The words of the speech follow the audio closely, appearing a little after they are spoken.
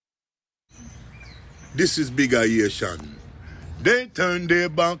This is bigation. They turn their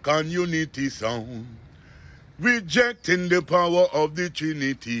back on unity sound, rejecting the power of the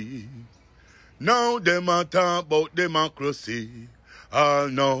Trinity. Now them a talk about democracy.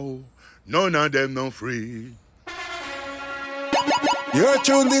 No, none of them no free. You're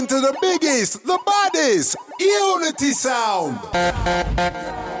tuned into the biggest, the baddest, Unity Sound.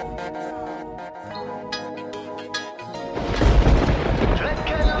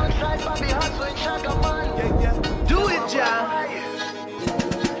 Do it, John.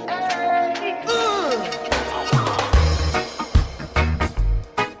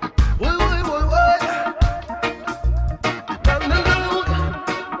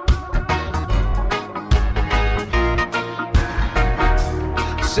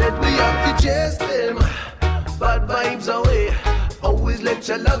 Said we have to chase them, bad vibes away. Always let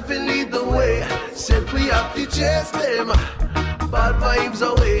your love and lead the way. Said we have to chase them, bad vibes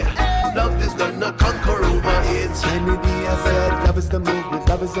away. Love is gonna conquer over it. Kennedy, I said, love is the movement,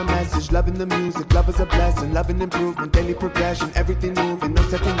 love is a message, loving the music, love is a blessing, loving improvement, daily progression, everything moving, no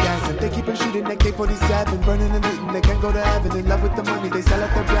second guessing. They keep on shooting that K-47, burning and looting, they can't go to heaven. In love with the money, they sell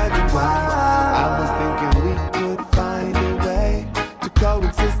out their bread. And wow, I was thinking we could find a way to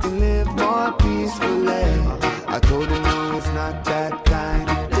coexist and live more peacefully. I told him no, it's not that kind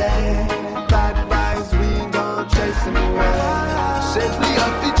of day. Bad vibes, we ain't gon' chase them away. Said we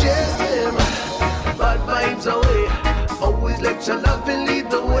have to chase them, bad vibes away. Always let your love and lead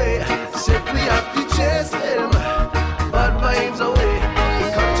the way. Said we have to chase them, bad vibes away.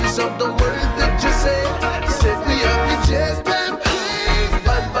 The conscious of the words that you say. Said we have to chase them,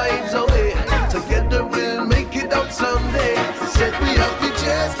 bad vibes away. Together we'll make it out someday. Said we have to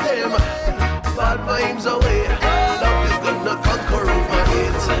chase them, bad vibes away. Love is gonna conquer over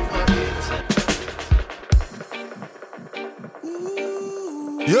it.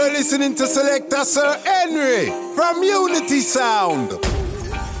 You're listening to Selector Sir Henry from Unity Sound.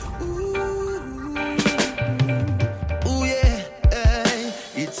 Ooh yeah,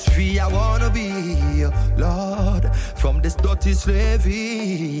 it's free I wanna be, Lord, from this dirty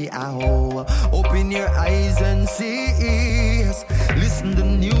slavery. Ow. Open your eyes and see. Listen the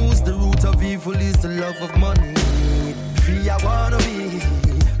news, the root of evil is the love of money. Free I wanna be,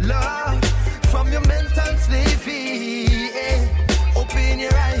 Lord, from your mental slavery. Open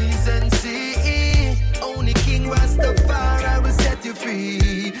your eyes and see. Only King Rastafari will set you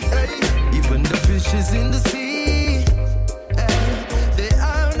free. Hey. Even the fishes in the sea, they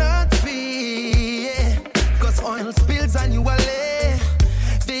are not free. Cause oil spills and you are lay.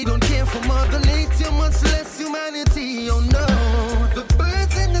 They don't care for Mother Nature, much less humanity. Oh no. The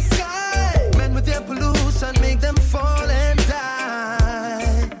birds in the sky, men with their pollution, make them fall and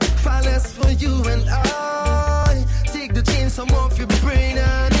die. Far less for you and I. Take the chains from off your brain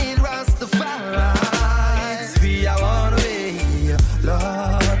and need Rastafari. It's free I wanna be,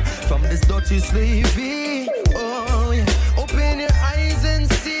 Lord, from this dirty slavery. Oh yeah. Open your eyes and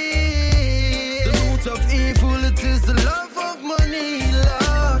see. The root of evil, it is the love of money,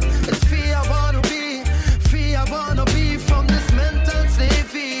 Lord. It's free I wanna be, free I wanna be from this mental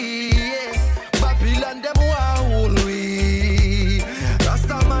slavery. Yeah. Babylon them wow we.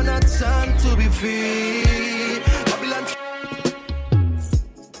 Rasta man a chant to be free. Babylon.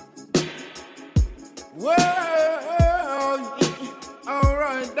 Well,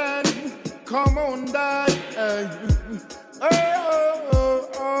 alright then, come on then.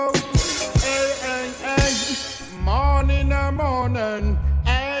 Morning and morning,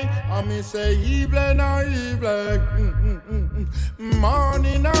 I me say evening or evening.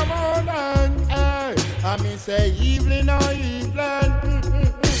 Morning and morning, I me say evening or evening.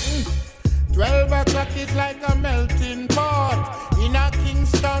 12 o'clock is like a melting pot in a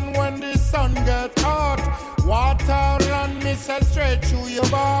Kingston when the sun gets hot. Water run me say straight through your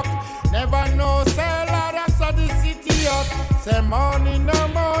back. Never know say Lord I saw the city up. Say morning no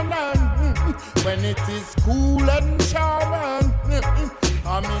morning when it is cool and showering.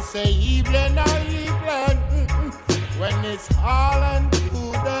 I me say evening or evening when it's all and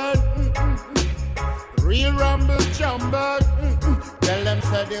good. Real rumble jumble. Tell them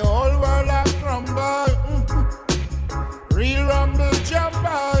say the whole world a crumble. Real rumble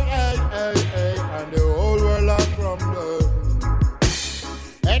jumble, and the whole world a crumble.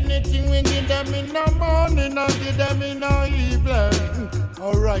 Anything we give them in the morning, I give them in the evening.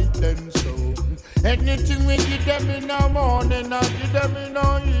 Alright then so. Anything we give them in the morning, I give them in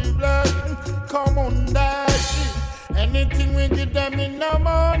the evening. Come on, daddy. Anything we give them in the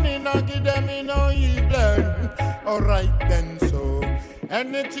morning, I give them in the evening. Alright then so.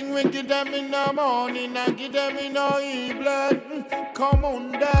 Anything we give them in the morning, I give them in the evening. Come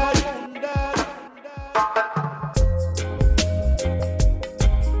on, dad.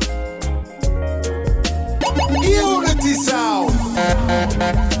 Unity Sound.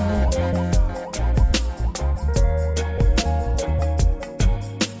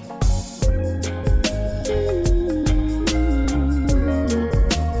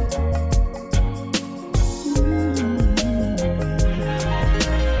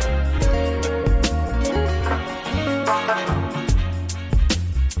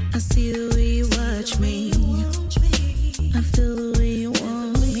 I see the way you watch me. I feel the way you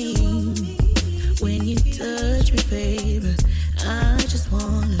want me. When you touch me, baby, I just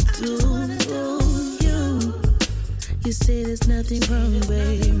wanna do you. You say there's nothing wrong,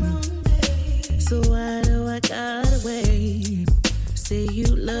 baby. So why do I gotta wait? Say you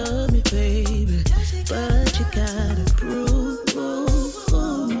love me, baby, but you gotta prove.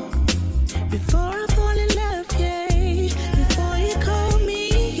 Before I fall in love, yeah. Before you call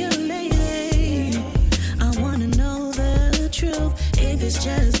me your lady, I wanna know the truth. If it's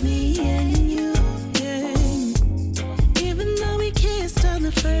just me and you, yeah. Even though we kissed on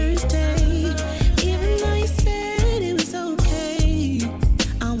the first day, even though you said it was okay,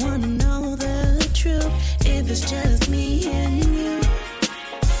 I wanna know the truth. If it's just me and you,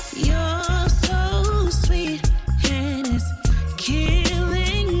 you're so sweet and it's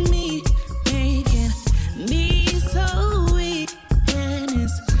killing me, making me so weak, and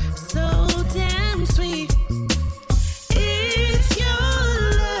it's so damn sweet. It's your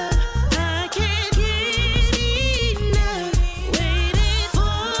love, I can't get enough. Waiting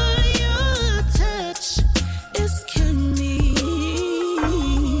for your touch is killing me.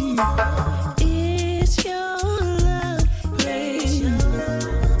 It's your love, baby,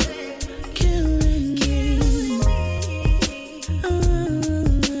 killing me.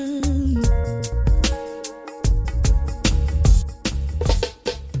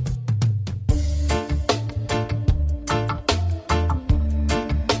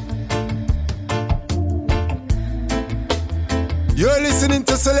 You're listening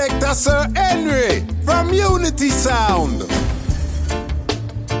to Selector Sir Henry from Unity Sound.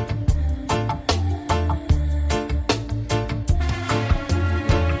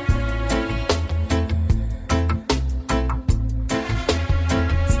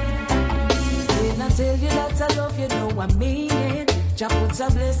 When I tell you that I love you, know I mean it. Jah puts a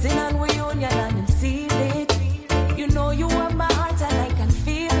blessing and we union and him seal it. You know you want my heart and I can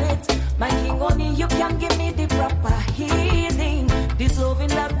feel it. My king, only you can give me the proper healing. This loving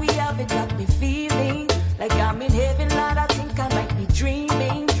that we have, it got me feeling like I'm in heaven, Lord. I think I might be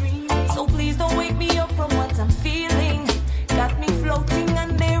dreaming. So please don't wake me up from what I'm feeling. Got me floating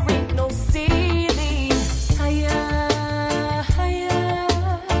and there ain't no ceiling. Higher, higher,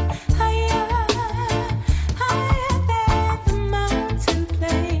 higher, higher than the mountain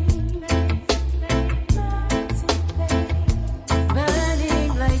plain.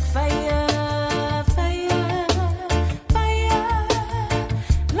 Burning like fire, fire, fire,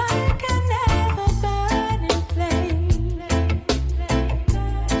 like a never burning flame.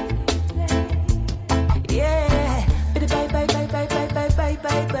 Yeah, biddy bye bye bye bye bye bye bye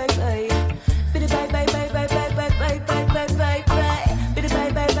bye bye bye. Biddy bye bye bye bye bye bye bye bye bye bye bye. Biddy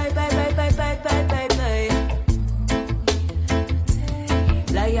bye bye bye bye bye bye bye bye bye bye.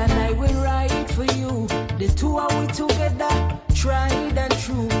 Lion, I will ride for you. The two are we together, tried and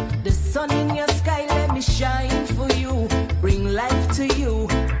true. The sun in your sky, let me shine for you. Bring life to you,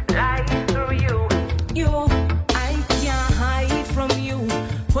 life through you. You, I can't hide from you.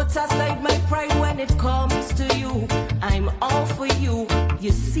 Put aside my pride when it comes to you. I'm all for you.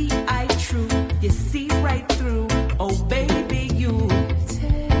 You see I true, you see right through. Oh baby, you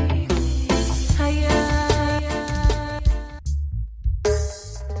take me higher.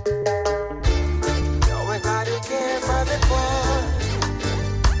 We gotta care for the poor,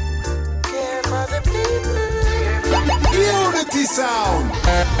 care for the people. Unity Sound.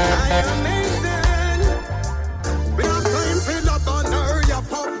 We are time for that on area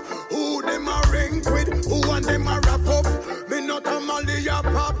pop. Who them a ring with? Who want them a wrap up? Me not a Molly a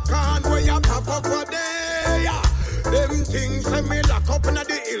popcorn where you pop up for there. Them things say me lock up in the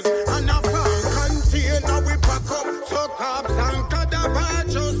hills and a farm container we pack up. So cops and cadaver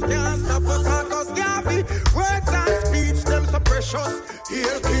just can't stop us. Cause Gavi words and speech them so precious.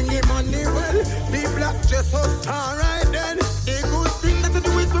 Here King Emmanuel, the black Jesus. Alright then, the good thing that to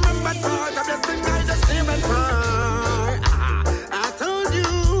do is remember God. The blessing guide the same and far. I told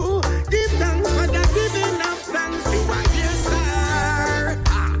you, give thanks for the giving of thanks. You are here, sir.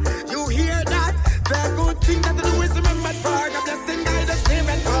 You hear that? The good thing that to do is remember God. The blessing guide the same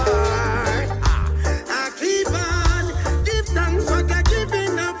and far. I keep on, give thanks for the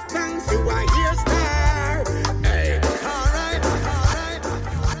giving of thanks. You are here, sir.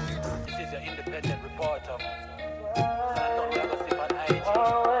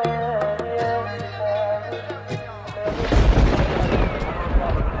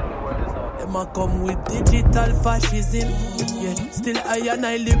 Them a come with digital fascism. Yeah, still I and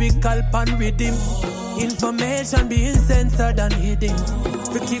I lyrical pan rhythm. Information being censored and hidden.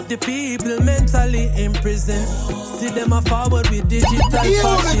 To keep the people mentally in prison. See them a forward with digital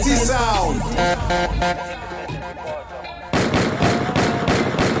fascism. Unity Sound.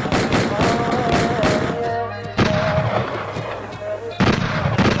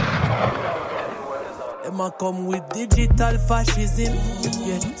 Them a come with digital fascism.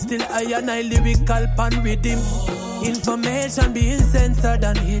 Yeah, still I and I lyrical pan rhythm. Information being censored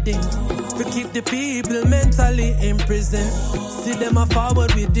and hidden. To keep the people mentally in prison. See them a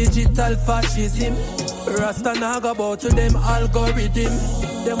forward with digital fascism. Rasta naga bow to them algorithm.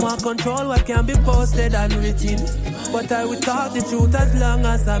 Them want control what can be posted and written. But I will talk the truth as long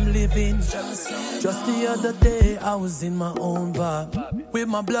as I'm living. Just the other day I was in my own vibe. With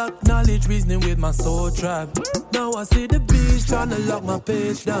my black knowledge reasoning with my soul tribe. Now I see the beast trying to lock my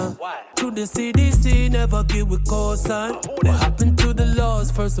page down. To the CDC never give with cosign. What happened to the laws?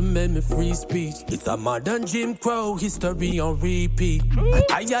 First Amendment free speech. It's a modern Jim Crow history on repeat.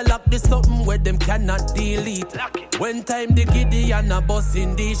 I lock this something where them cannot delete. When time the Gideon a bus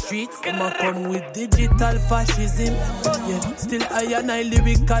in these streets. Them a come with digital fascism. Yeah, still I and I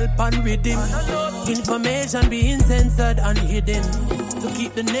lyrical pan rhythm. Information being censored and hidden. To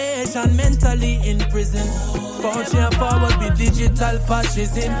keep the nation mentally in prison. Fortune forward with digital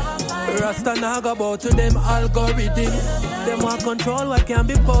fascism. Rasta naga bow to them algorithm. Them want control what can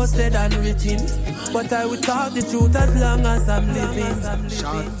be posted and written. But I will talk the truth as long as I'm living.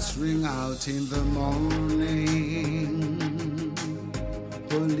 Shots ring out in the morning.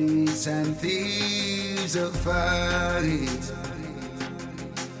 Police and thieves a fight.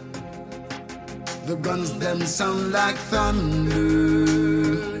 The guns them sound like thunder.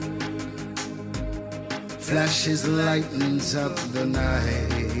 Flashes lightens up the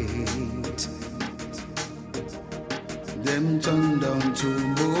night. Them turn down to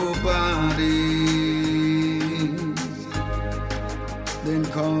more bodies. Then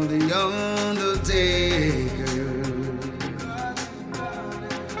call the undertaker.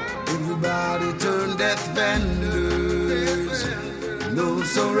 Everybody turn death vendors. No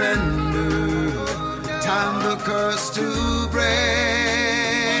surrender. Time the curse to break.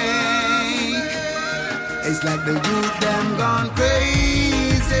 It's like the youth them gone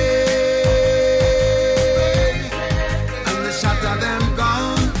crazy. And the shot of them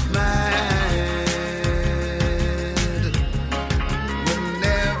gone mad.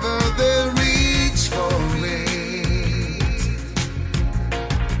 Whenever they reach for it,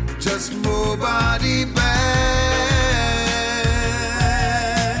 just more body back.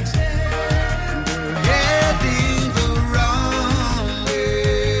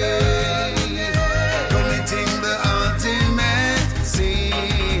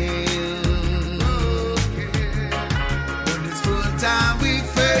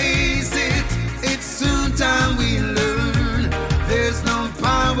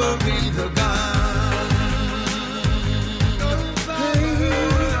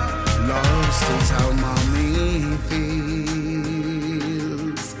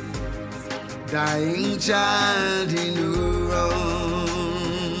 Dying child in her arms,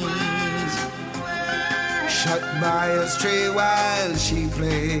 shot by a stray while she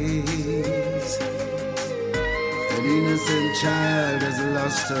plays. An innocent child has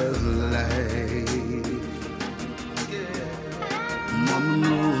lost her life. Mama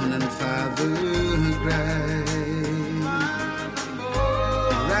moan and father cry.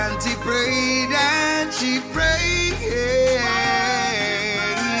 Auntie prayed and she prayed.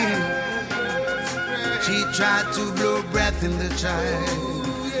 She tried to blow breath in the child,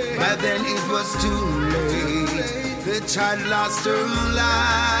 but then it was too late. The child lost her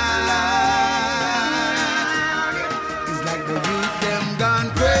life. It's like the youth them gone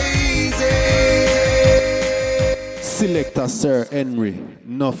crazy. Selector Sir Henry,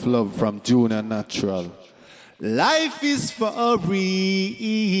 enough love from Junior Natural. Life is for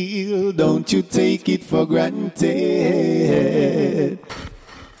real, don't you take it for granted.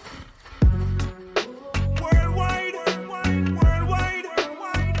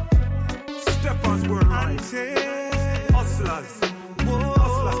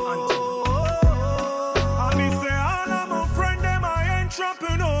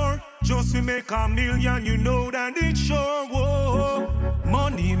 Just to make $1 million, you know that it's sure. Whoa.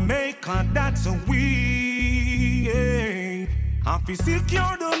 Money maker, that's a we. Yeah. Happy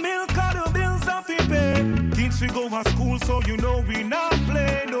secure the milk or the bills of the pay. Kids we go to school, so you know we not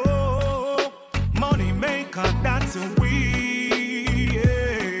play no. Money maker, that's a we.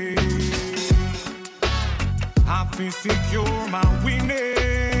 Yeah. Happy secure my winning.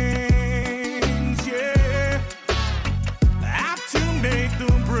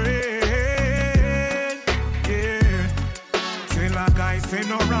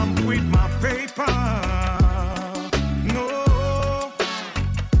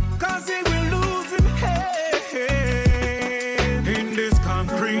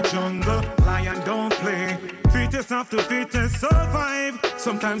 fittest of the fittest survive.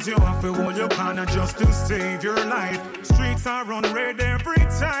 Sometimes you have to hold your corner just to save your life. Streets are on red every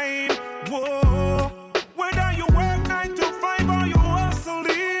time. Whoa. Whether you work 9 to 5 or you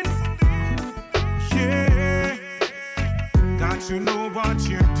hustling, yeah, got to know what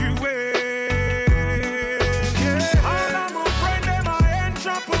you're doing. Yeah, all of my friends, them are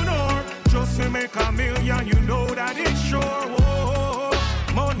entrepreneur. Just to make $1 million, you know that it's sure. Whoa.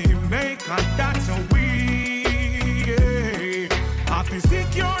 Money maker, that's a we. Yeah. Have to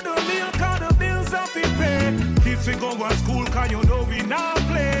secure the milk or the bills of the pay. Kids we go to school, cause you know we not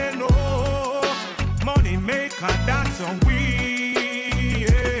play, no. Money maker, that's a we.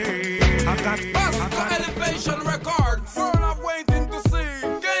 Yeah. I got Elevation Records. World I'm waiting to see.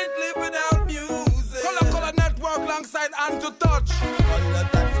 Can't live without music. Color Network alongside and to touch.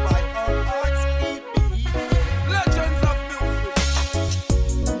 That's why our hearts keep beating. Legends of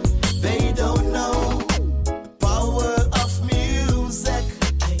music. They don't know the power of music.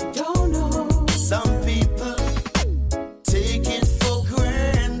 They don't know. Some people take it for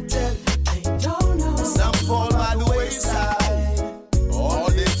granted. They don't know. Some fall by the wayside. All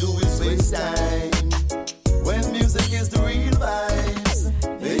they do is waste time. When music is the real vibes,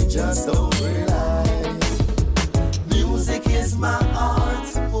 they just don't realize. Music is my art.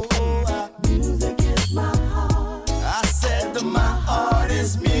 Oh, Music is my heart. I said that my art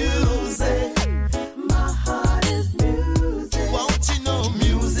is music. My heart is music. Won't you know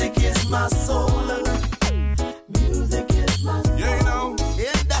music is my soul? Music is my soul. Yeah, you know.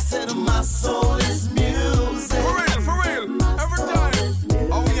 And I said my soul is music. For real. Every time.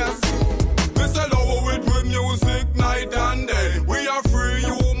 Oh, yes. We say love it with music night and day. We are free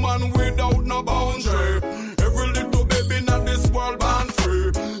human without no boundary. Every little baby in this world born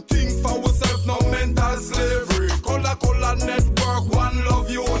free. Think for ourselves, no mental slavery. Color Network, one love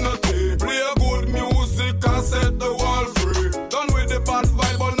unity. Play good music and set the world free. Done with the bad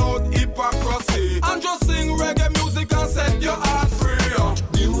vibe but not hypocrisy. And just sing reggae music and set your heart free.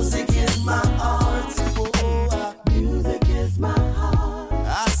 Music is my art. Oh, Music is my heart.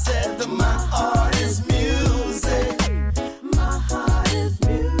 I said that my art is music. My heart is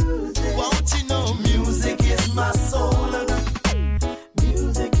music. Won't you know music is my soul?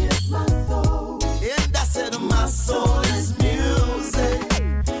 Music is my soul. And I said my soul is music.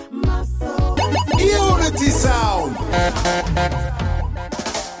 My soul is Unity Sound.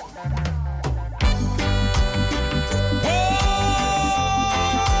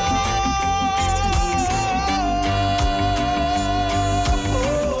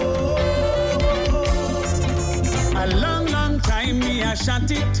 A long time me I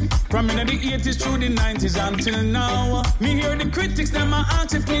shot it. From in the 80s through the 90s until now. Me hear the critics, them a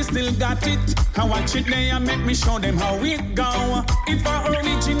ask if me still got it. I watch it they and make me show them how it go. If our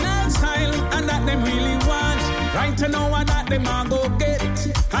original style and that them really want. Right to know what that them a go get.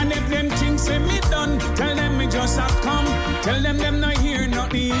 And if them things say me done, tell them me just a come. Tell them not hear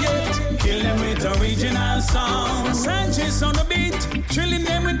nothing yet. Kill them with original song. Sanchez on the beat, trilling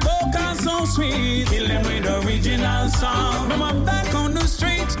them with vocals so sweet. Kill them with original song. Now I'm back on the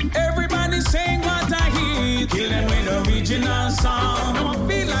street, everybody saying what I hear. Kill them with original song. Now I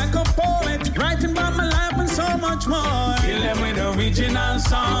feel like a poet, writing about my life and so much more. Kill them with original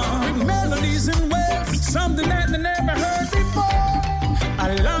song. With melodies and words, something that they never heard before.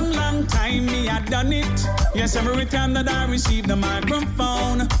 A long time me I done it. Yes, every time that I receive the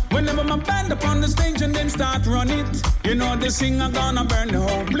microphone. Whenever my band up on the stage and then start run it. You know the singer gonna burn the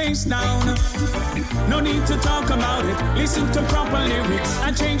whole place down. No need to talk about it. Listen to proper lyrics.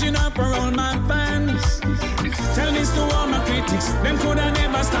 I'm changing up for all my fans. Tell this to all my critics. Them coulda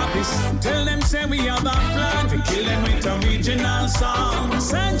never stop this. Tell them say we have a plan to kill them with original song.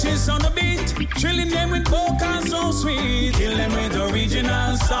 Sanchez on the beat, trilling them with vocals so sweet. Kill them with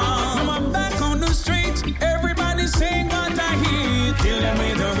original song. Now I'm back on the street, everybody saying what I hear. Kill them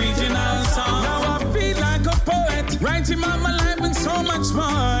with original song. Now I feel like a poet, writing about my life and so much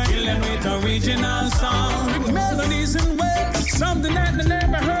more. Kill them with original song. With melodies and words, something that they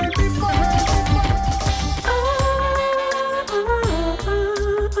never heard before.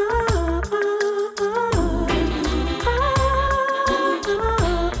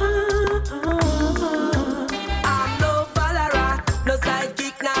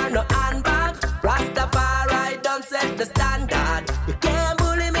 The standard. You can't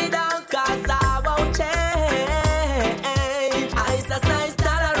bully me down cause I won't change. I exercise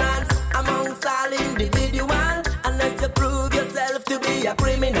tolerance amongst all individuals unless you prove yourself to be a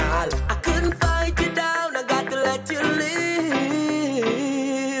criminal.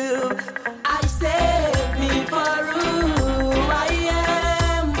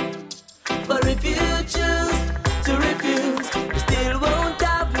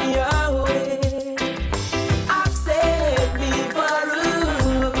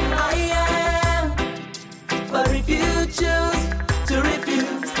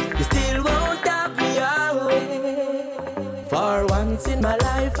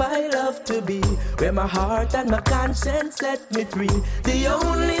 where my heart and my conscience set me free. The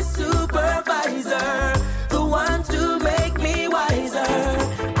only supervisor, the one to make me wiser.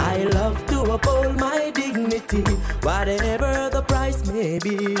 I love to uphold my dignity, whatever the price may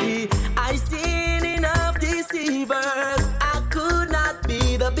be. I seen enough deceivers, I could not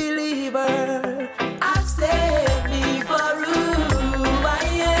be the believer. Accept me for who I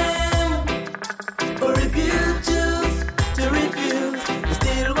am. For if you choose to refuse, you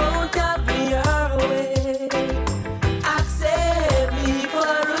still won't have me your way. Accept me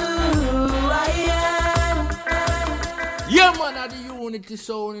for who I am. Yeah, man, at the unity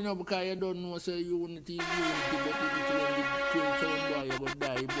sound, you know, because you don't know, say unity, but if it's when the pure sound boy, you go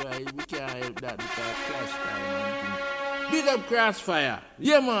die, boy. We can't help that because clash time and things. Big up Crossfire.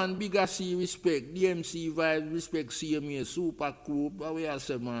 Yeah, man, big up C respect. DMC vibes, respect CMA, Super Cool. But we are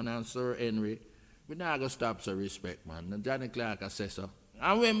say, man, and Sir Henry. We not going to stop, so respect, man. Johnny Clark says so.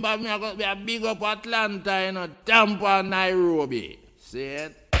 And when me I got a big up Atlanta, you know, Tampa, Nairobi. See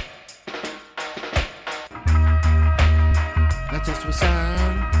it? Not just we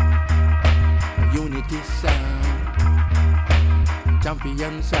sound, a unity sound,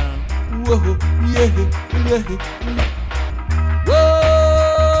 champion sound. Whoa, yeah, yeah. Whoa!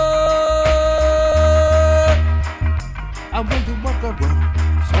 I want to walk around,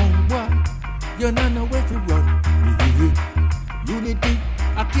 someone, you don't know where to run. Yeah. Unity,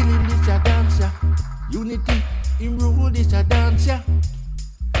 I killing this a dancer. Unity, in rule this a dancer.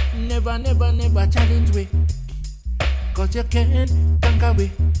 Never, never, never challenge we. Cause you can't conquer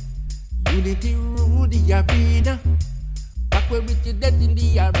we. Unity rule the arena. Back where with your death in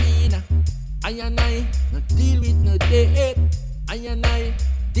the arena. I and I, not deal with no death. I and I,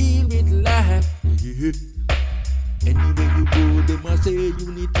 deal with life. Yeah. Anywhere you go, they must say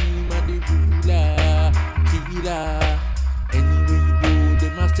unity, man, the ruler, killer. Anywhere you go, they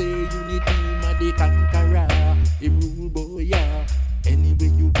must say unity, man, the conqueror, the rule boy, yeah.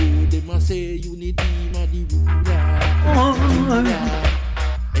 Anywhere you go, they must say unity, man, the ruler, killer.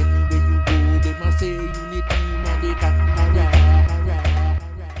 Anywhere you go, they must say unity, man, the conqueror.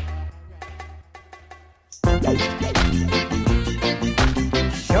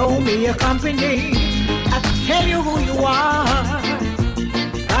 Show me your company, I'll tell you who you are.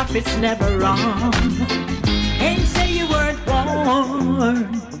 Prophets never wrong. Can't say you weren't warned.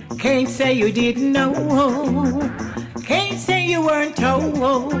 Can't say you didn't know. Can't say you weren't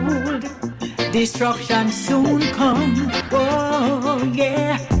told. Destruction soon come. Oh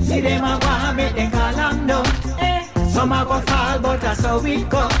yeah. See them a go make them call and no. Some a go fall, but that's how it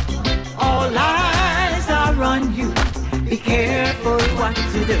go. All eyes are on you. Be careful what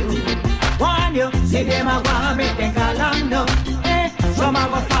you do. Warn you, see them a go make them call and no. Some a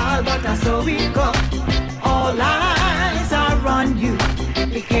go fall, but that's how it go. All eyes are on you.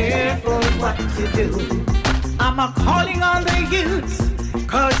 Be careful what you do. I'm a calling on the youths,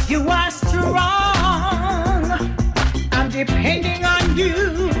 cause you are strong. I'm depending on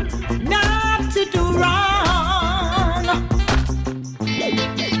you not to do wrong.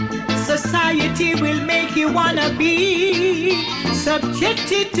 Society will make you wanna be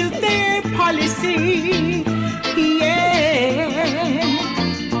subjected to their policy. Yeah.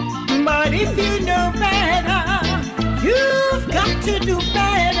 But if you know better, you've got to do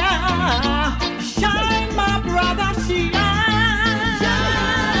better. Shine, my brother, shine.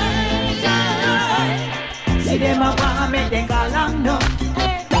 Shine. See them a wanna make them go along, no.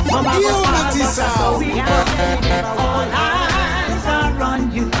 Unity sound. All eyes are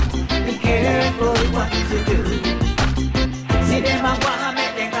on you. Be careful what you do. See them a wanna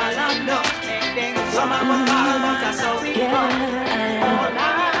make them go along, no. Some of them fall, but that's how we go. All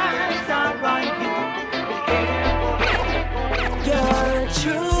eyes are on you. Be careful. You're a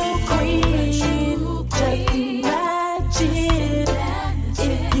true queen. Just imagine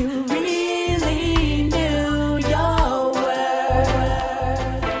if you really knew your worth.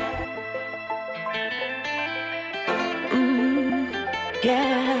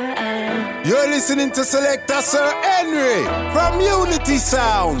 Yeah. You're listening to Selector Sir Henry from Unity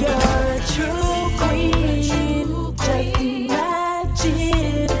Sound. You're a true queen. Just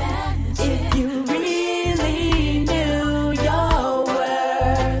imagine if you really knew your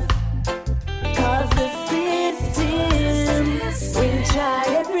worth. Cause the system will try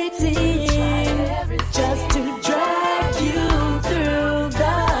everything just to drag you through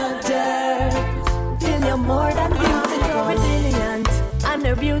the dirt. Feel you're more than beautiful, resilient, and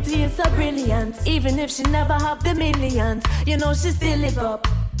her beauty is so brilliant. Even if she never have the millions, you know she still live up.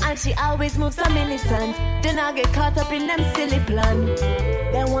 and she always moves so militant. Then I get caught up in them silly plan.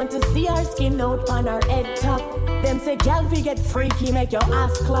 They want to see our skin out on our head top. Them say, girl, we get freaky, make your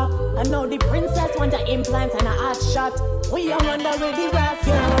ass clap. I know the princess want the implants and a ass shot. We are wonder where the rough.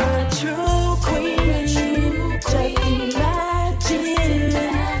 You're a true queen. Just imagine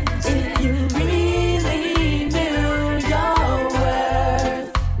if you really knew your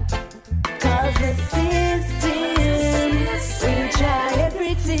worth. Cause the system will try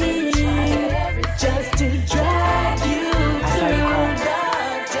everything just to drag you through the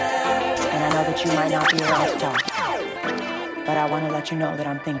dirt. And I know that you might not be around to talk, but I want to let you know that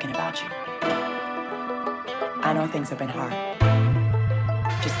I'm thinking about you. I know things have been hard.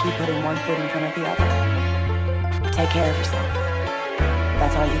 Just keep putting one foot in front of the other. Take care of yourself.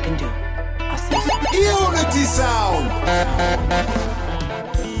 That's all you can do. I'll see you. Unity sound.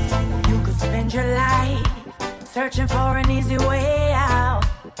 You could spend your life searching for an easy way out,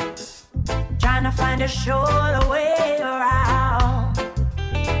 trying to find a shorter way around.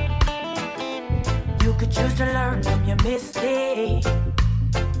 You could choose to learn from your mistakes,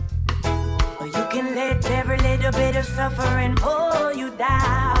 or you can let every little bit of suffering pull you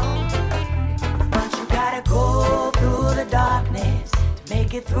down. But you gotta go through the darkness to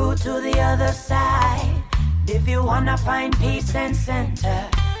make it through to the other side. If you wanna find peace and center,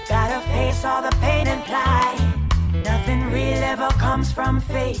 gotta face all the pain and plight. Nothing real ever comes from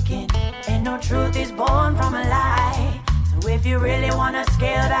faking, and no truth is born from a lie. So if you really wanna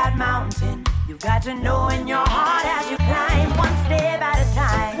scale that mountain, you got to know in your heart as you climb, one step at a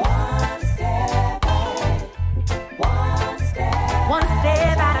time. One step at one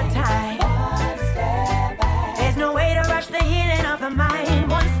step at a time. One step at. There's no way to rush the healing of the mind.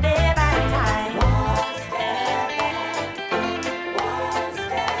 One step at a time. One step at. One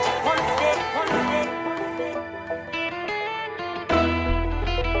step. One step. One step.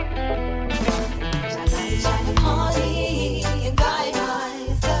 Shine upon me and guide my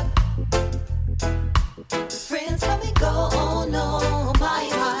step. Friends come and go, oh no, my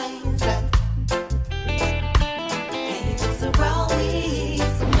mindset. Angels around me,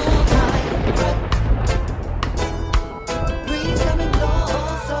 so no time fret. Breeze come and go,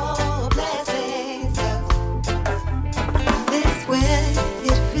 so blessings. This way,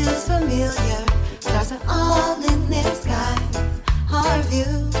 it feels familiar. Stars are all in their skies. Our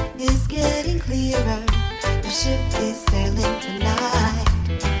view is getting clearer. The ship is sailing tonight.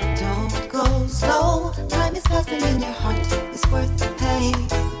 Don't go slow. Time is passing in your heart. It's worth the pain.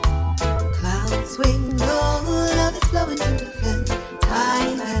 Clouds swing low. Love is flowing through the fin.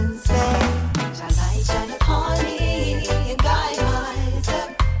 Time and say, shine light, shine upon me and guide my step.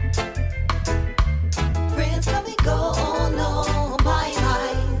 Friends come and go. Oh no, my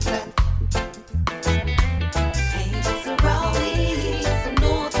mindset. Angels around me, so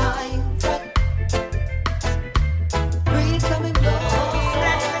no time fret. Breeze come and blow.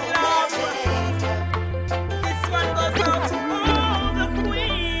 This one goes out to all the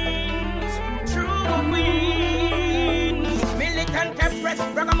queens, true queens, militant empress,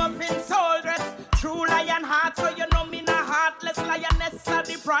 ragamuffin soldiers, true lion heart. So you know me na heartless lioness of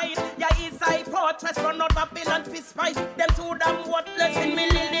the pride. Yeah, is I fortress, run out Babylon fist fight. Them two damn worthless in me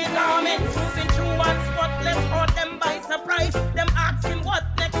lily garments, moving through one spotless, caught them by surprise. Them asking what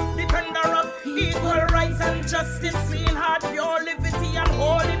next, defender of equal rights and justice, clean heart, pure liberty and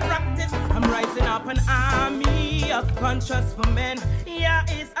holy practice. I'm rising up an army of conscious men. Yeah,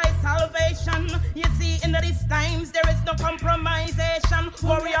 is I salvation. You see, in these times there is no compromisation.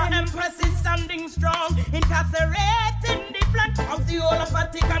 Warrior empress is standing strong, incarcerating the plan of the whole of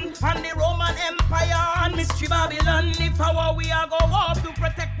Vatican and the Roman Empire and mystery Babylon. If our we are go up to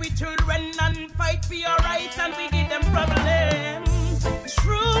protect we children and fight for your rights, and we give them problems.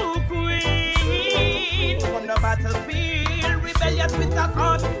 True queen on the battlefield, rebellious with a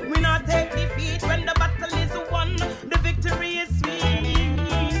cause. We not take defeat when the battle is won. The victory is sweet.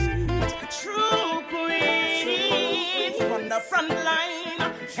 True queen on the front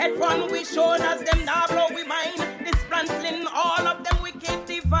line, head on we shoulders, them now blow we mind. Dismantling all of them wicked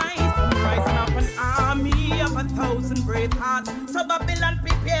device. Rising up an army of 1,000 brave hearts. So Babylon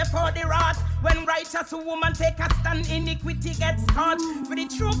prepare for the wrath. When righteous woman take a stand, iniquity gets caught. For the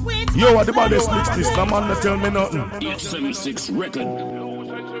true queens. Yo, what the baddest mix this? No man not tell me nothing. 876 record.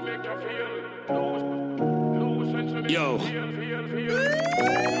 Yo.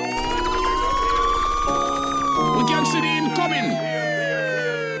 We can see the incoming.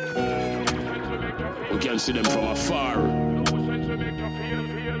 We can see them from afar.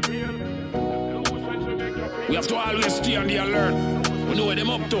 We have to always stay on the alert. We know where them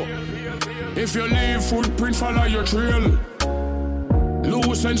up to. If you leave footprint, follow your trail. Lose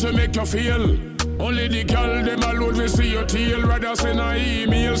Loose ends will make you feel. Only the girl them alone will see your tail. Rather send an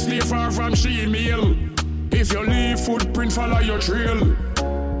email, stay far from she-mail. If you leave footprint, follow your trail.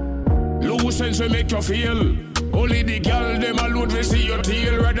 Loose ends will make you feel. Only the girl them alone will see your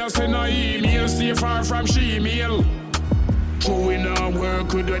tail. Rather send an email, stay far from she-mail. True in our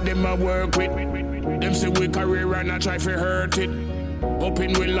work with what them I work with. Them say we career and I try to hurt it. Up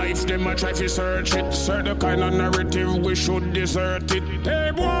in with life, them I try to search it. Search the kind of narrative we should desert it.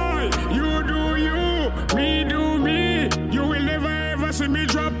 Hey boy, you do you, me do me. You will never ever see me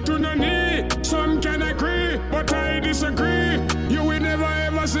drop to no knee. Some can agree, but I disagree. You will never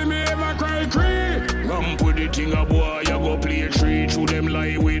ever see me ever cry. Ramp with the thing a boy, you go play a tree. Through them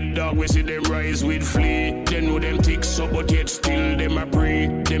lie with dog, we see them rise with flea. They know them ticks up, but yet still them a pray.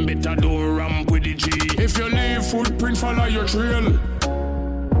 Them better don't ramp with the G. If you leave footprint, follow your trail.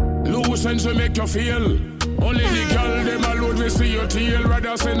 Loose ends will make you feel. Only the girl them alone will see your tail.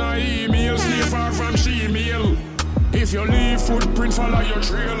 Rather send an email, stay far from she-mail. If you leave footprint, follow your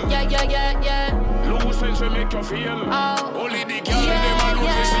trail. Yeah. Loose ends will make you feel. Only the girl them alone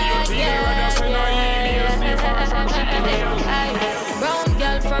will see your tail. Rather send an email, stay far from she-mail. Brown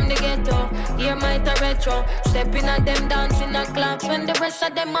girl from the ghetto, hear my retro. Stepping at them dancing a claps. When the rest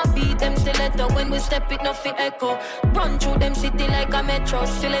of them a beat them stiletto. When we step it, nothing echo. Run through them city like a metro.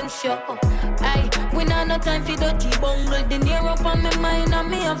 Silencio. Aye, we not no time for dirty bungle. The near up on my mind and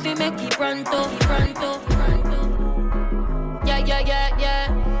me have to make it pronto. Yeah.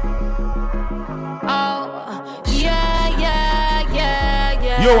 Oh, yeah.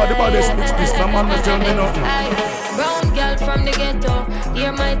 Yo, what the baddest mix this? The man will tell me nothing. Brown girl from the ghetto,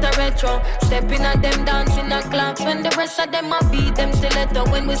 hear my retro. Stepping at them dancing a claps. When the rest of them a beat them stiletto.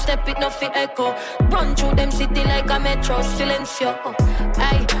 When we step it, nothing echo. Run through them city like a metro. Silencio.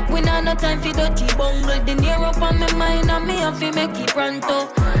 Aye, we not no time for dirty bungle. The near up on my mind and me have to make it pronto.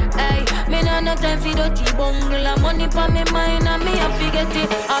 Aye, me not no time for dirty bungle. A money on my mind and me have to get it.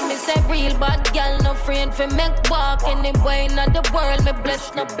 I me say real bad girl, no friend for make walk. Any boy in the world, me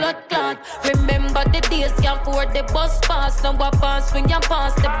bless no blood clot. Remember the days can't afford the bus pass. Now I pass when you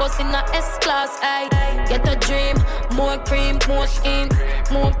pass the bus in a S-class. Aye, get a dream, more cream, more scheme.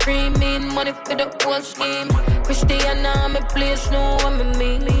 More cream in money for the whole scheme. Christiana, me place, know what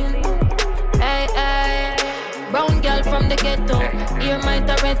me mean. Aye. Brown girl from the ghetto, hear my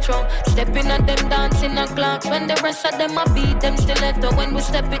retro. Stepping at them dancing a clocks. When the rest of them a beat them stiletto. When we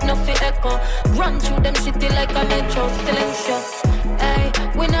step it, nothing echo. Run through them city like a metro. Silencio. Hey,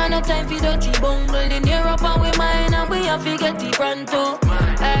 we not no time for dirty bungle. In Europe and we mine and we have to get it pronto.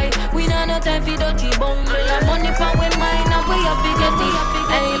 Hey, we not no time for dirty bungle. And money for we mine and we have to get it.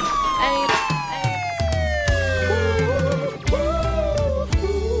 Hey.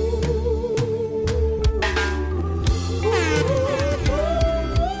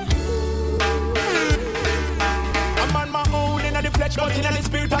 But in the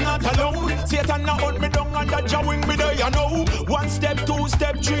spirit I'm not alone. Satan now hunt me down and that jawing me there, you know. 1 step, 2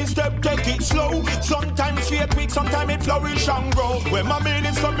 step, 3 step, take it slow. Sometimes faith weak, sometimes it flourish and grow. Where my meal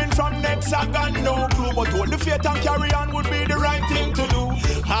is coming from next, I got no clue. But all the faith and carry on would be the right thing to do.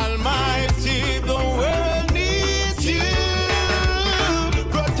 Almighty, the world needs you.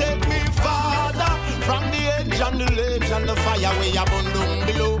 Protect me, Father, from the edge and the ledge and the fire way up on down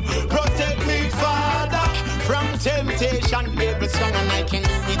below. Protect me, Father, from temptation, baby, strong and I can do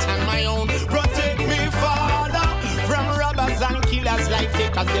it on my own. Protect me, Father, from robbers and killers like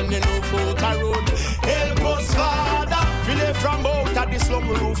takers, them they know foot a road. Help us, Father, fill from out of the slum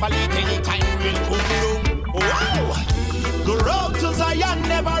roof, a leak anytime we'll come down. Wow! The road to Zion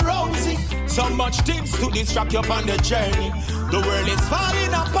never rosy. So much things to distract you on the journey. The world is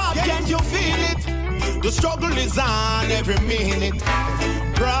falling apart, can't you feel it? The struggle is on every minute.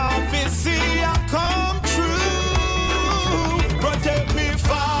 Prophecy I come true. Protect me,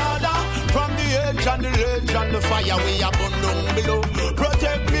 Father, from the edge and the ledge and the fire we are burn down below.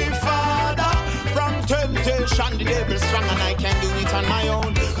 Protect me, Father, from temptation. The devil's strong and I can do it on my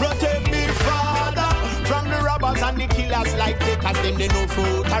own. Protect me, Father, from the robbers and the killers like takers. Them they know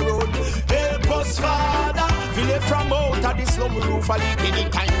foot a road. Help us, Father, fill it from out of the slum roof. A leak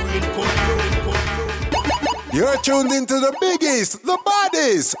anytime we'll come down. You're tuned into the biggest, the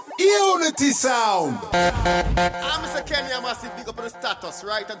baddest, Unity Sound. I'm Mr. Kenny, I'm massive big up on the status,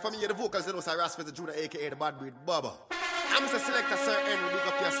 right? And for me, the vocals, you know, Sir Rasmus the Judah, aka the Bad Breed Bubba. I'm Mr. Selector Sir Henry, big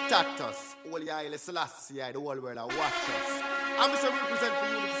up your status. All your Haile Selassie, the whole world, I watch us. I'm Mr. Represent for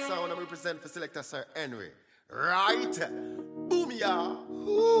Unity Sound, I represent for Selector Sir Henry. Right? Boom, ya.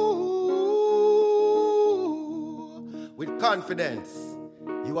 With confidence.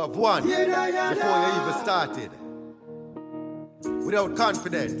 You have won before you even started. Without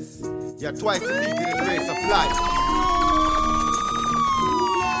confidence, you're twice defeated in the race of life.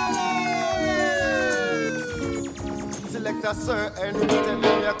 Select a certain reason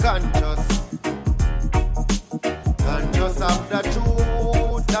in your conscious. Conscious of the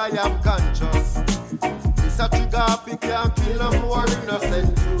truth, I am conscious. It's a trigger, pick and kill no more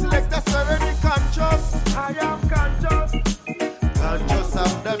innocent. Select a certain conscious, I am conscious. Conscious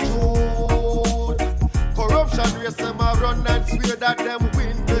of the truth. Corruption race them a run and swear that them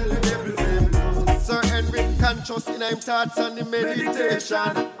win. Sir Henry conscious in him thoughts and the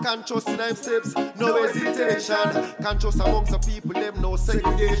meditation. Conscious in him steps, no hesitation. Conscious amongst the people, them no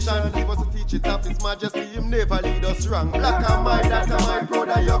segregation. Give us a teaching of His Majesty, Him never lead us wrong. Black and white, that and my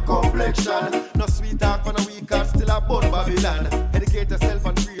brother, your complexion. No sweet talk on a weak heart, still a bun Babylon. Educate yourself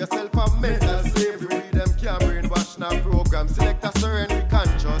and free yourself from mental slavery. Them can't brainwash now program. Select a Sir Henry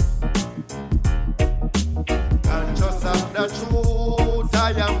conscious. Conscious of the truth,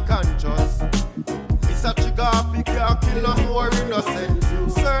 I am conscious. It's a trigger, pick your kill no more innocent.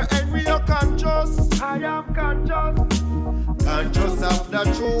 Sir Henry, you're conscious. I am conscious. Conscious of the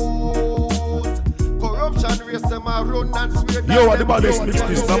truth. Corruption race them a run and swear that. Yo, what the baddest mix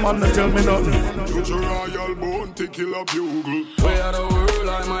this? The man that tell me nothing. Put your royal bone to kill a bugle. We are the world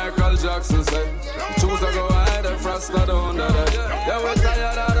like Michael Jackson said. Choose to go hide the frost down the day. Yeah, we're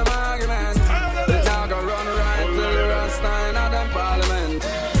tired of them arguments. They can't go run right till the rest time of them parliament.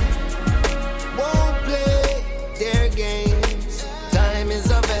 Won't play their games. Time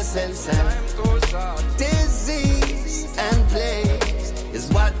is of essence. Disease and plagues is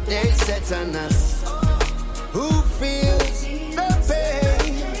what they set on us. Who feels the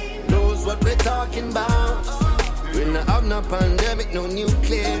pain knows what we're talking about. We don't have no pandemic, no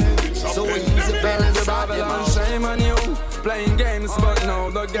nuclear. So we use a pen and start them out. Shame on you, playing games, but now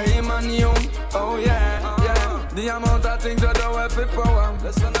the game on you. Oh yeah, yeah. The amount of things you do with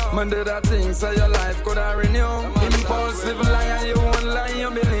power. Man did that thing so your life could have renew. Impulsive liar, you won't lie, you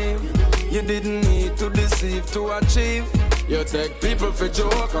believe. You didn't need to deceive to achieve. You take people for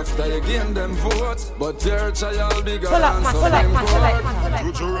joke after you gain them votes. But your child bigger than Supreme Court.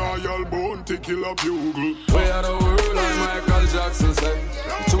 Put your royal bone to kill a bugle. We are the world like Michael Jackson said.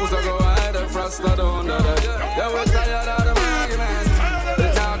 Choose to go hide the frost down the day. Yeah, we're tired of them arguments.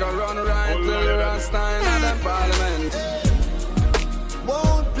 They can't go run right till the rest time of them parliament.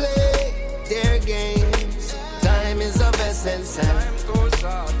 Won't play their games. Time is of essence.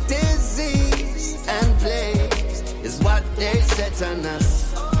 Disease and plagues is what they set on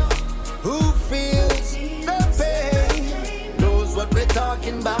us. Who feels the pain knows what we're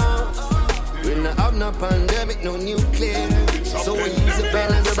talking about. We don't have no pandemic, no nuclear. So we use a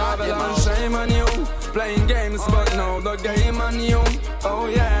pen and start them out. Shame on you, playing games, but now the game on you. Oh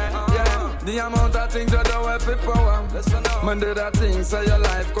yeah, yeah. The amount of things you do with power. Man did that thing so your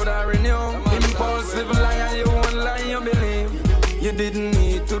life could have renew. Impulsive liar, you won't lie, you believe. You didn't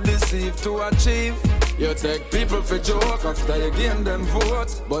need to deceive to achieve. You take people for joke after you gain them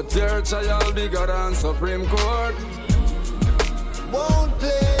votes. But your child bigger than Supreme Court. Won't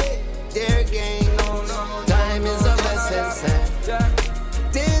play their game. Time is of essence.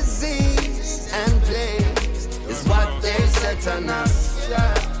 Disease and plagues is what they set on us.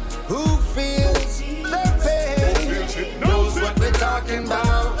 Who feels the pain knows what we're talking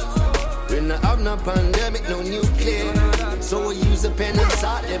about. We don't have no pandemic, no nuclear. So we use a pen and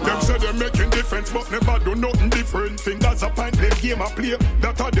sort them Them out. say them making difference, but never do nothing different. Fingers up and them game a play,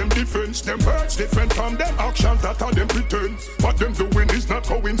 that are them difference. Them words different from them actions, that are them pretend. What them doing is not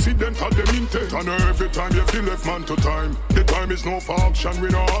coincident, or them intent. And every time you feel left man to time, the time is no for action, we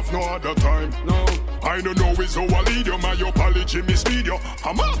don't have no other time. No, I don't know it's how I lead you, my apology mislead you.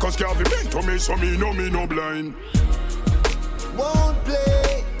 I'm Marcus Garvey meant to me, so me no blind. Won't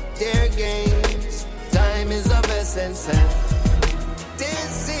play their games. Time is of essence.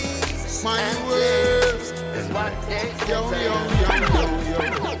 Disease and plagues is what they yo.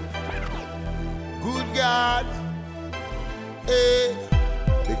 Good God, hey,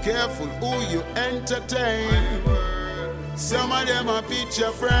 be careful who you entertain. Some of them are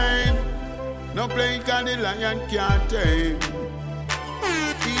picture frame. No playing can the lion can't tame.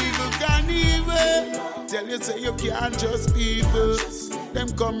 Evil can evil. Tell you say you can't trust people. Them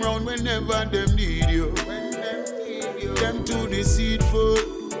come round whenever them need you. Them too deceitful.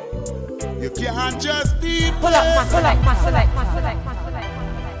 You can't just people. Pull up.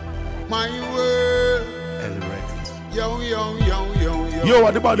 My world. Yo. Yo,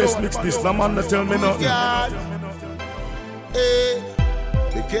 what the baddest mix this? The man that tell me nothing. Hey,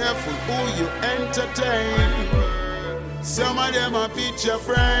 be careful who you entertain. Some of them are picture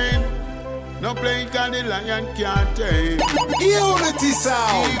frame. No play cause the lion can't tame. Unity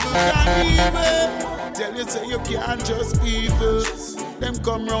sound. Evil can evil. Tell you say you can't trust people. Them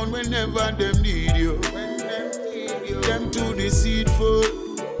come round whenever them need you. Them too deceitful.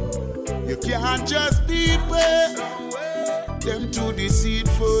 You can't trust people. Them too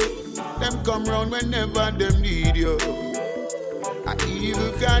deceitful. Them come round whenever them need you. A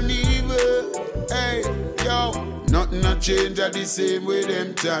evil can evil. Hey, yo, nothing a change at the same way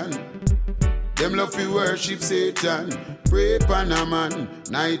them turn. Them love to worship Satan. Pray pan a man,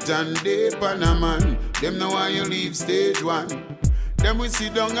 night and day pan a man. Them know why you leave stage one. Them will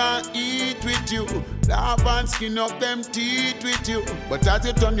sit down and eat with you. Laugh and skin up them teeth with you. But as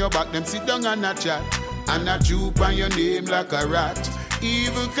you turn your back, them sit down and a chat. And a chew on your name like a rat.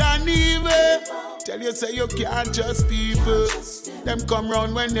 Evil can evil. Tell you say you can't trust people. Them come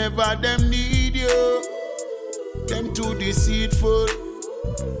round whenever them need you. Them too deceitful.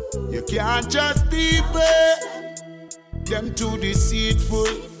 You can't trust people. Them too deceitful.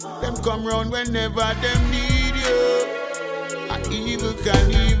 Them come round whenever them need you. A evil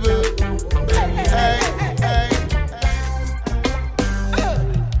can evil. Hey, hey.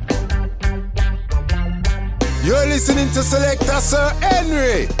 You're listening to Selector Sir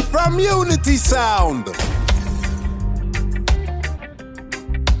Henry from Unity Sound.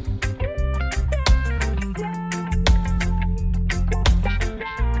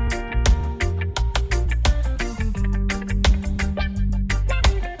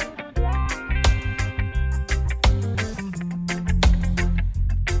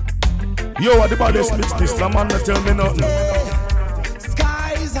 Yo, what the baddest mix this? The man not tell me nothing.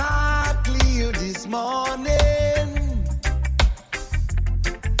 Skies are clear this morning.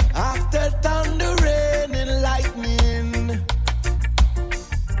 After thunder, rain and lightning.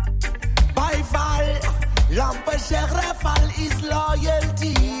 By fall, Lampasher Rafal is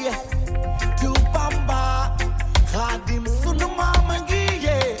loyalty to Bamba. Khadim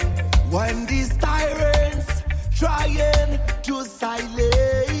Sunumamangiye. When these tyrants trying to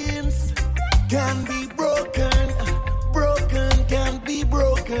silence can be broken, broken can be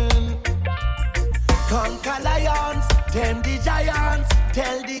broken. Conquer lions, tame the giants,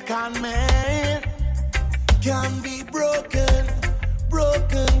 tell the con man. Can be broken,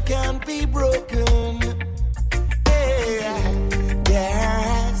 broken can be broken. Hey,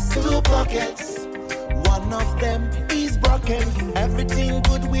 there's two pockets, one of them is broken. Everything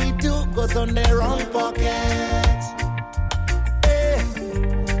good we do goes on their own pocket. Hey,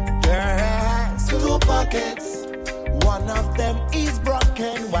 there's two pockets, one of them is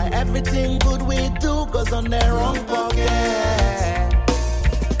broken. Why everything good we do goes on their own pocket.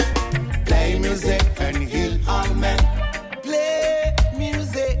 Play music and heal all men. Play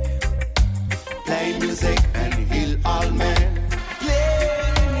music. Play music and heal all men.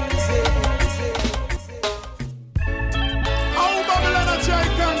 Play music. Oh, Babylon a try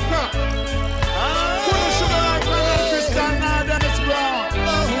conquer. Put the sugar like my Christian now, Dennis Brown.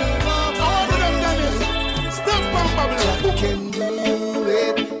 All of them, Dennis. Step on Babylon. Jack can do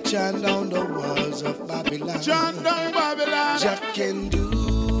it. Chant down the walls of Babylon. Chant down Babylon. Jack can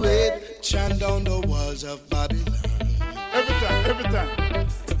do it. Chant down the walls of Babylon. Every time, every time.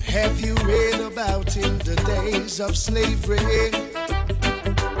 Have you read about in the days of slavery?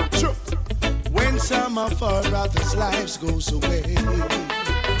 Sure. When some of our brothers' lives goes away,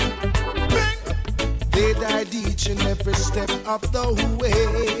 they died each and every step of the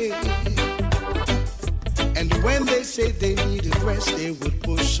way. And when they say they needed rest, they would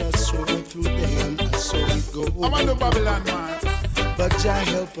push us over through them. So we go. I'm on the Babylon, man. But Jah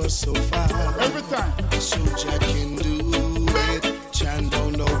help us so far. Every time. So Jah can do it. Chant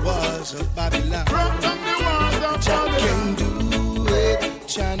down the walls of Babylon. Jah can do it.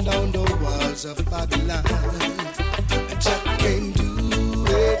 Chant down the walls of Babylon. Jah can do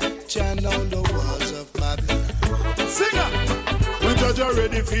it. Chant down the walls of Babylon. Singer. When Judge are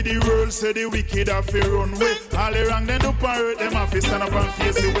ready for the world, say the wicked have to run way. All the wrong, then do pirate, them have to stand up and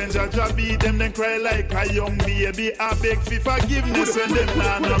face it. When Judge beat them, then cry like a young baby. I beg for forgiveness when them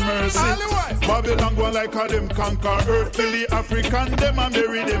not no mercy. Babylon go like how them conquer earth. Kill the African, them and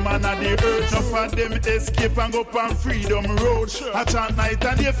bury them under the earth. Enough of them escape and go on freedom road. I chant night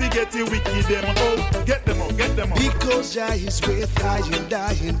and they forget the wicked them out. Get them out, get them out. Because Jah is with dying,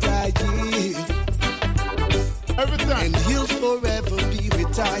 dying, dying. Every time. And he'll forever be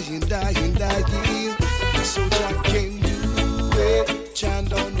with dying, dying, dying. So Jah can do it. Chant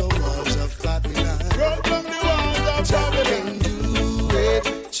down the walls of Babylon. Jah can do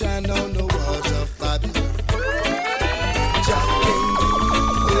it. Chant down the walls of Babylon. Jah can do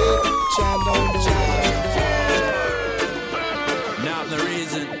it. Chant down the walls of Babylon. Now the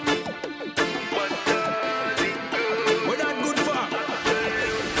reason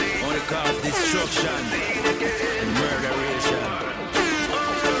cause destruction and murderation.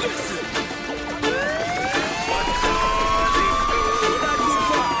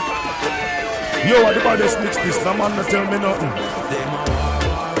 Yo, what the baddest mix this? The man not tell me nothing.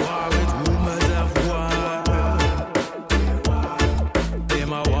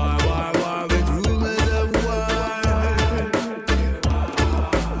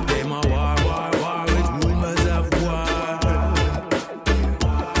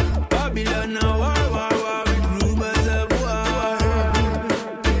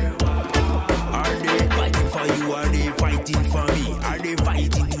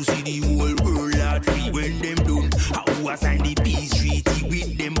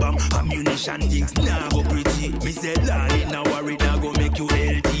 And things now go pretty. Me say, Lali, now worry, now go make you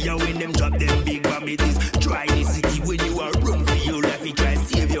healthy. And when them drop them big bomb, it is dry the city. When you are run for your life, you try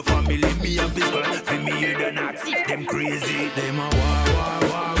save your family. Me and this one, for me, you the Nazi. Them crazy. Them a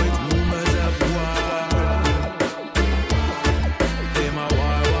war with rumors of war. Them a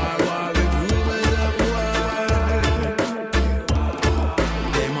war with rumors of war.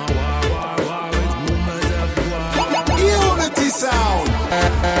 Them a war with rumors of war. Unity sound.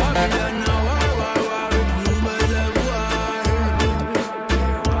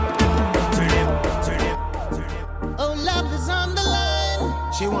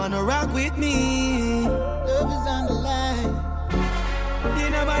 She wanna rock with me. Love is on the line.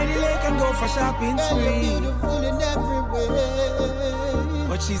 Dinner by the lake and go for shopping spree. Beautiful in every way.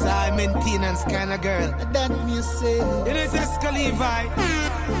 But she's a high maintenance kind of girl. That me say. It is Escalivi.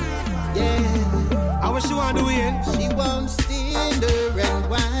 Yeah. How what she wanna win? She wants dinner and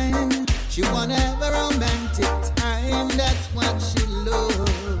wine. She wanna have a romantic time. That's what she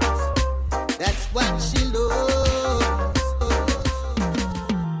loves. That's what she loves.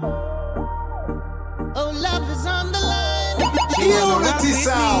 Unity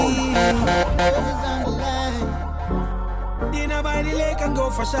sound. Dinner by the lake and go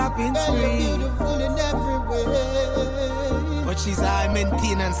for shopping spree. Beautiful in every way. But she's a high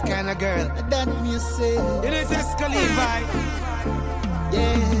maintenance kind of girl. That me say. It is Escalivi.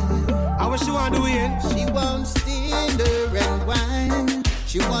 Yeah. How what she want to win? She wants dinner and wine.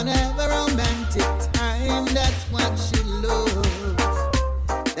 She wanna have a romantic time. That's what she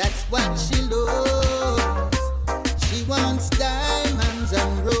loves. That's what she loves. She wants diamonds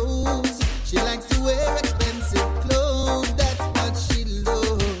and rose. She likes to wear expensive clothes. That's what she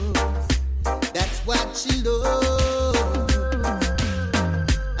loves. That's what she loves.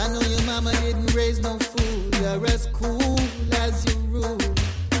 I know your mama didn't raise no fool. You're as cool as you rule.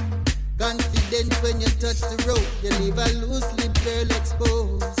 Confident when you touch the road. You leave a loose lip girl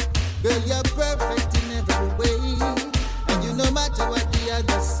exposed. Girl, you're perfect in every way. And you no matter what the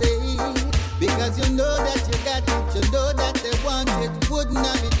others say. Because you know that you got it, you know that they want it. Wouldn't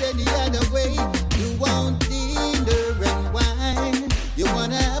have it any other way. You want dinner and wine. You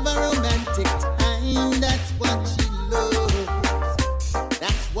wanna have a romantic time. That's what she loves.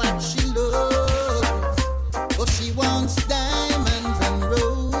 That's what she loves. Oh, she wants diamonds and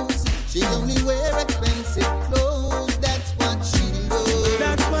rose. She only wear expensive clothes. That's what she loves.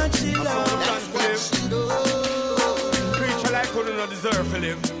 That's what she loves. That's what she loves. Creature like couldn't not deserve to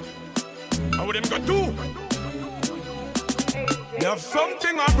live. How would them go do? You have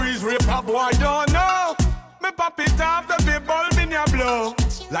something a breeze rip a boy don't know. Me pop it off the big bulb in your blow.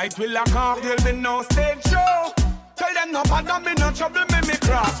 Light will lock off, there'll be no stage show. Tell them no bother me, no trouble me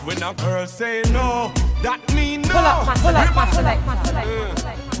cross. When a girl say no, that mean no. Pull up, select.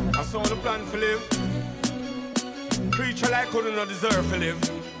 I saw the plan to live. Creature like couldn't not deserve to live.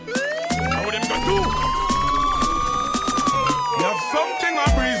 How would them go do? You have something a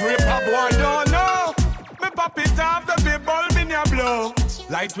breeze rip a boy don't know. Me pop it off the big bulb in your blow.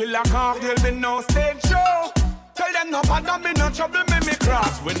 Light will lock off, there'll be no stage show. Tell them no bother me, no trouble me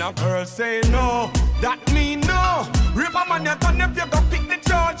cross. When a girl say no, that mean no. Rip a man you turn if you go pick the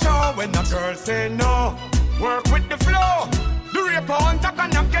cho-cho. When a girl say no, work with the flow. The raper on top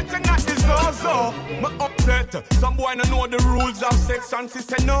and I'm getting at the so-so. Me upset, some boy no know the rules of sex and she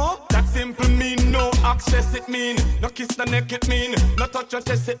say no. That simple mean no access it mean. No kiss the neck it mean. No touch your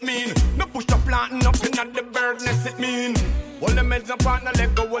chest it mean. No push the planting up in the bird nest it mean. All the meds up on the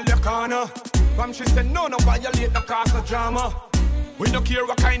leg go all your corner. From she said no violate the cause of drama. We don't care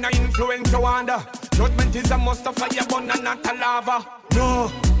what kind of influence you under. Judgment is a must of fire burn and not a lava.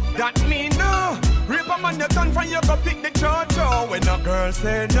 No, that mean no. Rip a man you turn from you go pick the cho-cho. When a girl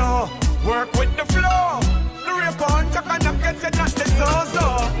say no, work with the flow. The raper on top and I'm getting at the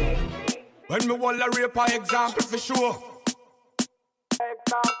so-so. When me want a raper example for sure.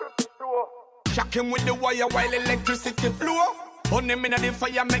 Shock him with the wire while electricity flow. Burn them in the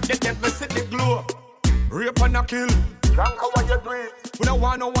fire, make the devil see the glow. Rape and a kill. Drunk, how you do it? We don't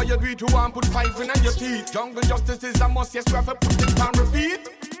want to know what you do it. You want put pipe in your teeth. Jungle justice is a must, yes, we have to put it and repeat.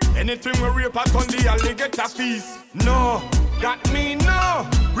 Anything we rape at on the alligator feast. No, that mean no.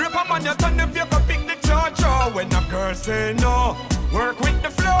 Rape a man, you turn the vehicle, pick the charge. When a girl say no, work with the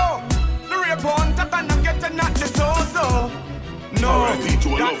flow. The rape on top and I'm getting at the so-so. No,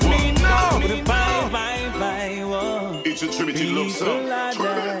 that mean no. It's a Trinity love song.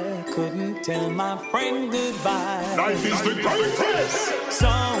 Couldn't tell my friend goodbye. Life is the greatest. So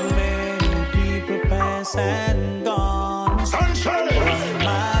many people pass and gone. Sunshine.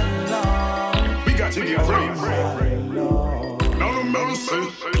 My Lord. We got to get praise. No mercy.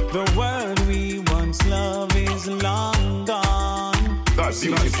 The world we once loved is long gone. That's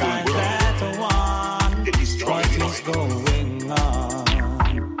beautiful world. That one. It is what is going on?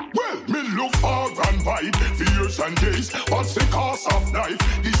 Well, me look far and wide, years and days. What's the cost of life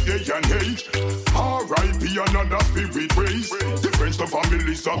this day and age? R.I.P. another spirit race. Difference to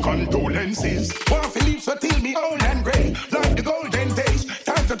families are condolences. One Phillips will till me old and grey, like the golden days.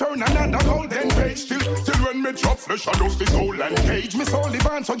 Time to turn another golden page. Still when me drop flesh, I lose the soul and cage. Me soul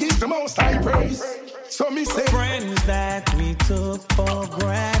live so give the most high praise. So me say, friends that we took for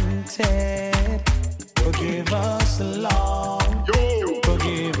granted, forgive us, Lord.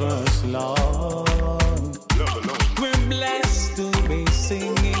 Forgive us, Lord. We're blessed to be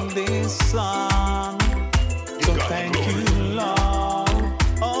singing this song. So thank you, Lord.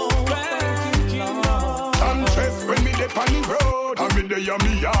 Oh, thank you, Lord. Sanchez, when me dip on the road, and me dey on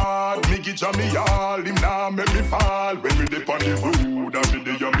me yard, me give me all, him now make me fall. When me dip on the road, and me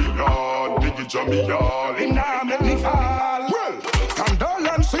dey on me yard, me give me all, him now make me fall. Well,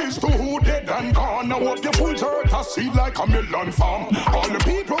 condolences to who dead and gone. Now what you full dirt a seed like a melon farm. All the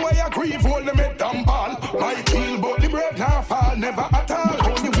people where you grieve, hold them at them ball. My kill, but the brave now fall, never at all.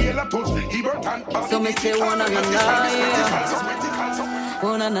 Only wheel a touch, he burnt and back. So me say one and another, yeah.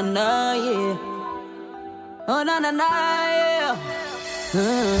 One and another, yeah. One and another, yeah.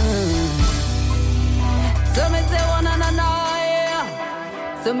 So me say one and another,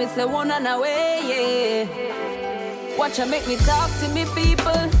 yeah. So me say one and away, yeah. Watch her make me talk to me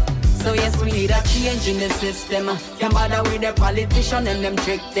people. So yes, we need a change in the system. Can't bother with the politician and them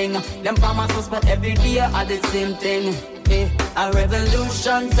trick thing. Them promises, but every day are the same thing. A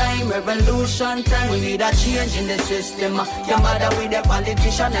revolution time, revolution time. We need a change in the system. Can't bother with the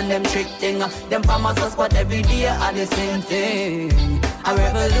politician and them trick thing. Them promises, but every day are the same thing. A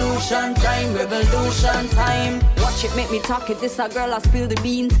revolution time, revolution time. Watch it, make me talk it. This a girl, I spill the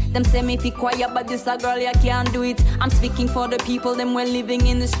beans. Them say me fi quiet, but this a girl, you can't do it. I'm speaking for the people, them we're living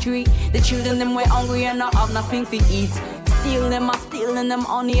in the street. The children, them we're hungry and not have nothing to eat. Steal them, I steal and them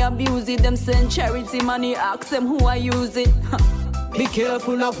only abuse it. Them send charity money, ask them who I use it. Be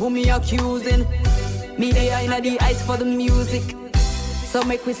careful of who me accusing. Me they are in the eyes for the music. So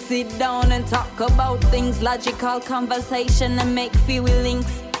make we sit down and talk about things, logical conversation and make feelings.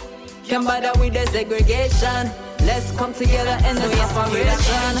 Can't bother with the segregation. Let's come together in the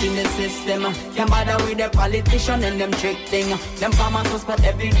separation. In the system, can't bother with the politician and them trick thing. Them promises, but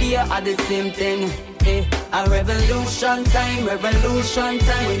every day are the same thing. A revolution time, revolution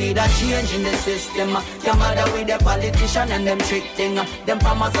time. We need a change in the system. Can't bother with the politician and them trick thing. Them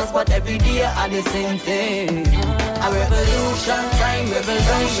promises, but every day are the same thing. A revolution time,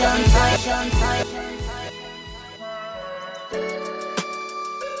 revolution time.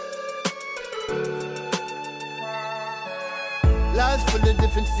 Life's full of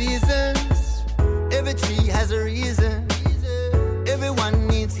different seasons. Every tree has a reason. Everyone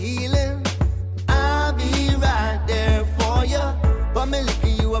needs healing. I'll be right there for you. For me, liquor,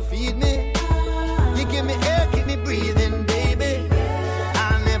 you will feed me. You give me air, keep me breathing, baby.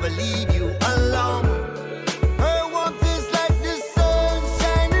 I'll never leave you alone. Her warmth is like the sun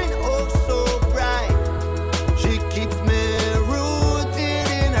shining oh so bright. She keeps me rooted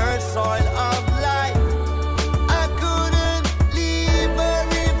in her soil of life. I couldn't leave her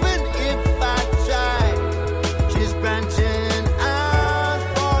even if I tried. She's branching out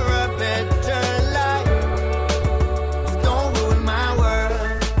for a better life. So don't ruin my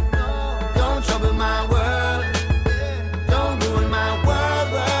world. Don't trouble my world. Don't ruin my world,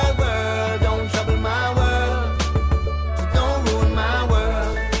 world, world. Don't trouble my world. So don't ruin my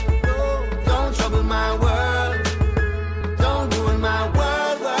world. Don't trouble my world. Don't ruin my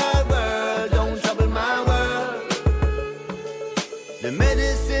world, world, world. Don't trouble my world. The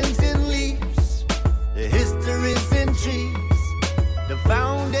medicines in leaves, the histories in trees, the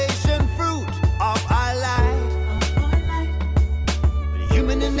foundation fruit of our life.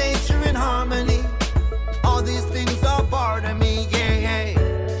 Human and nature in harmony. All these things are part of me,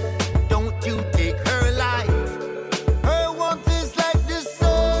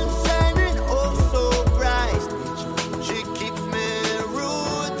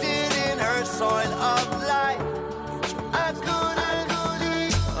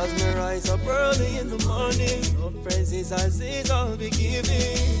 As me rise up early in the morning, no praises I sing, I'll be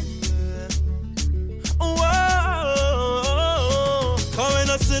giving. Whoa, come when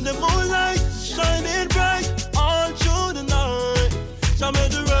I see the moonlight shining bright all through the night. Shall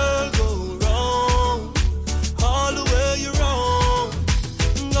make the world go round, all the way around.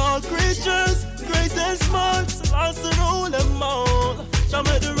 All creatures, great and small, so lost and rule them all. Shall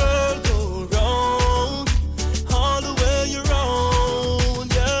make the world go round, all the way around,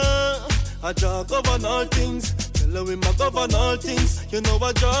 yeah. I Jah govern all things, tell him I govern all things. You know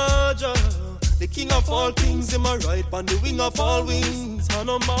I Jah, the king of all kings, in my right on the wing of all wings. I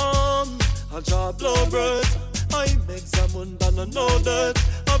know man, I Jah blow breath, I make some and I know that.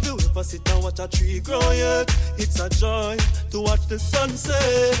 Have you ever sit and watch a tree grow yet? It's a joy to watch the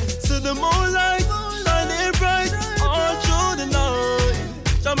sunset. See the moonlight shining bright all through the night.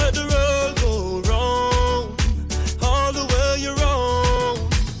 Shall make the world go round, all the way around.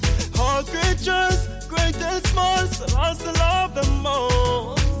 All creatures, great and small, so I still love them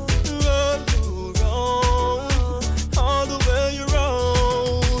all. The world go round, all the way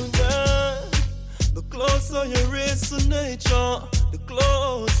around, yeah. The closer you raise to nature, the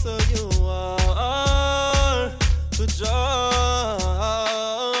closer you are to Jah.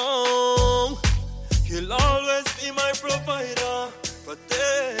 He'll always be my provider,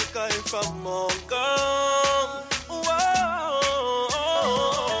 protect I from all harm.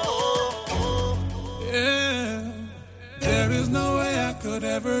 Yeah, there is no way I could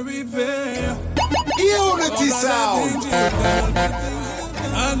ever repay Unity sound.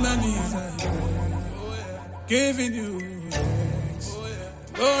 On my knees I pray, giving you thanks.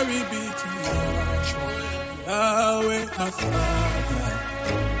 Glory be to you, Yahweh, my Father.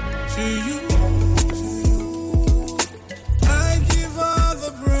 To you, I give all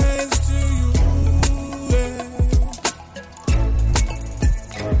the praise to you.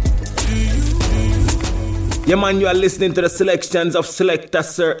 Yeah, man, you are listening to the selections of Selector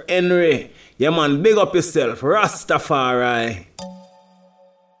Sir Henry. Yeah, man, big up yourself, Rastafari.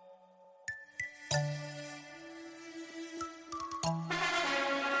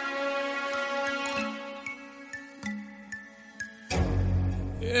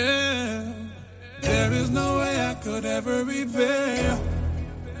 Yeah, there is no way I could ever repay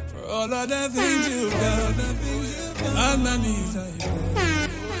for all of the things you've done. On my knees I pray,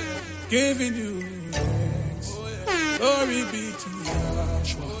 giving you thanks. Glory be to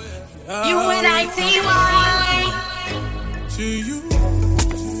Yahshua. UNITY. To you,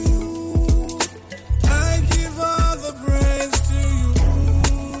 I give all the praise to you.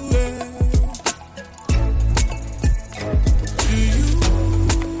 Yeah. To you,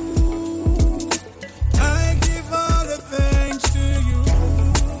 I give all the thanks to you.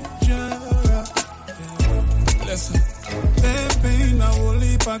 Yeah. Listen, there been a whole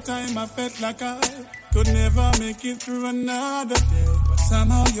heap of time I felt like I could never make it through another day, but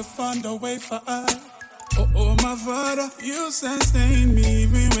somehow you found a way for us. Oh, my Father, you sustain me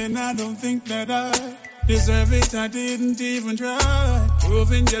even when I don't think that I deserve it. I didn't even try,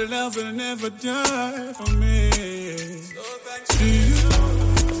 proving your love will never die for me. So thanks to you,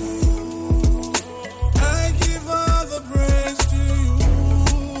 I give all the praise to you,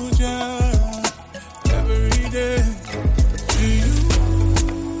 Jah, every day. To you,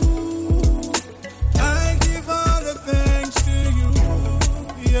 I give all the thanks to you,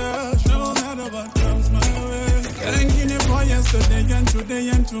 yeah, no matter what comes my way. Thanking you for yesterday and today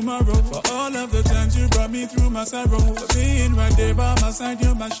and tomorrow, for all of the times you brought me through my sorrow, for being right there by my side,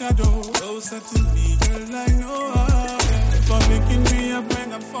 you're my shadow, closer to me, girl, like no other, for picking me up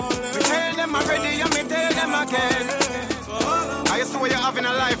when I'm falling. Me tell them already, and me tell them again. I used to what you have in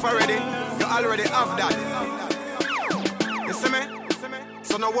a life already. You already have that. You see me?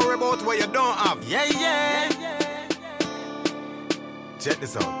 So no worry about what you don't have. Yeah, yeah. Check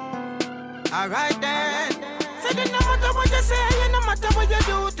this out. Alright then. Say no matter what you say, no matter what you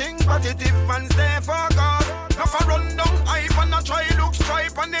do, think positive and stay focused. No for run down hype and not try look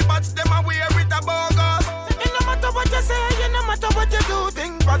stripe and the bats them away with a bogus. Say no matter what you say, no matter what you do,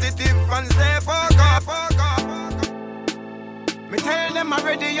 think positive and stay focused. Me tell them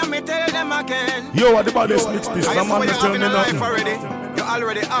already and me tell them again. Yo, what about this mix this? I No man you tell have in me a life nothing. already. You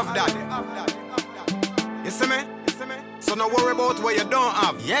already have that. You see me? So no worry about what you don't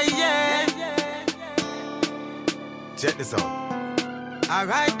have. Yeah, yeah. Check this out.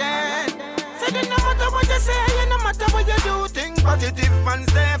 Alright then. Say no matter what you say, no matter what you do, think positive and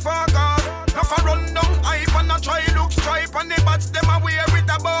stay focused. No for run down hype and not try look stripe and the bats them away with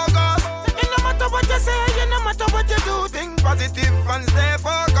a bogus. No matter what you say, no matter what you do, think positive and stay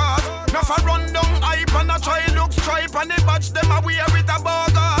focused. No for run down hype and not try look stripe and the bats them away with a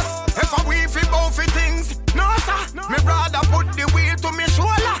bogus.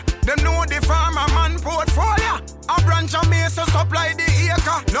 ganja me so supply the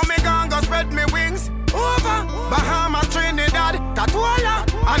acre. No me ganga spread me wings over Bahama, Trinidad, Tatuala,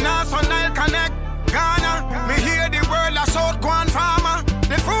 and also Nile Connect, Ghana. Me hear the world a shout Guan farmer.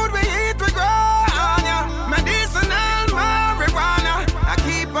 The food we eat we grow on ya. Medicinal marijuana. I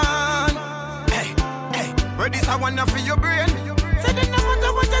keep on. Hey, hey, where this I wonder for your brain. Say it no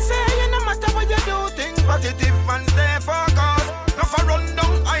matter what you say, no matter what you do, think positive and stay focused. No for run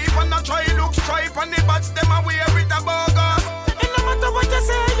down hype and not try look stripe and the bats them away with a bogus. No matter what you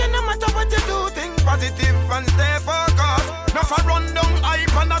say, no matter what you do, think positive and stay focused. No for run down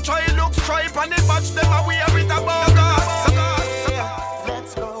hype and not try look stripe and the bats them away with a bogus.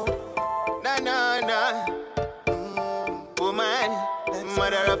 Let's go. Na na na. Woman,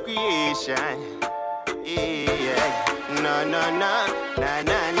 mother of creation. Yeah. No, no, no, na,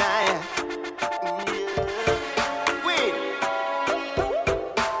 na, na. Wait.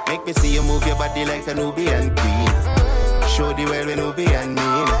 Make me see you move your body like a Nubian queen. Show the world when Nubian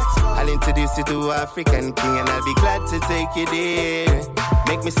mean. I'll introduce you to African king and I'll be glad to take you there.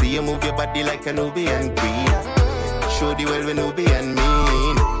 Make me see you move your body like a Nubian queen. Show the world when Nubian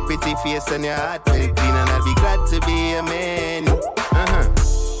mean. Pretty face and your heart will clean and I'll be glad to be a man.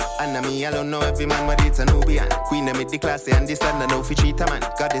 And me alone know every man what it's a Nubian. Queen them with the classy and this and I know fi treat a man.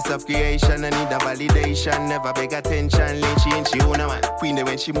 Goddess of creation, I need a validation. Never beg attention, lane she ain't she own a man. Queen them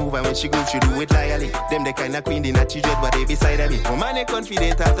when she move and when she groove, she do it loyally. Them the kind of queen, they not you dread but they beside of me. Woman they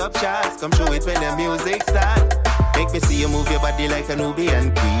confident at top charts. Come show it when the music start. Make me see you move your body like a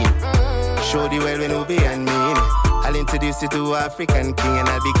Nubian queen. Show the world when Nubian mean. I'll introduce you to African king and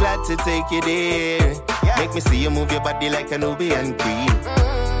I'll be glad to take you there. Make me see you move your body like a Nubian queen.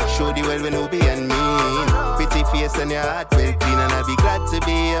 Show the world when Nubian mean. Pretty face and your heart well clean and I'll be glad to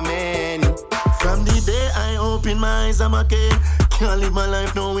be a man. From the day I open my eyes, I'm a king. Can't live my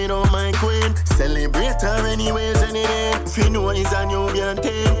life now without my queen. Celebrate her anyways, any day. If you know it's a Nubian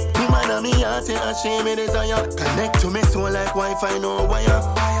thing. Woman of me, I say a shame me desire. Connect to me soul like Wi-Fi, no wire.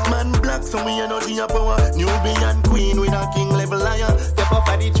 Man black, so me energy and power. Nubian queen with a king level liar. Step up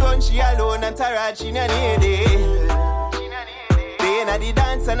at the throne, she alone and Taraj, she not need it. At the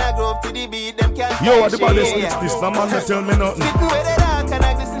dance and I grow up to the beat, them can't. Yo, what about this? This no man not tell me nothing. Sitting with the dark and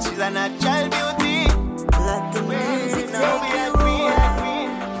I listen, she's a natural beauty. Let the music take you away.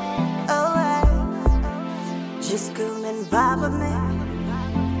 Oh, just come and vibe with me,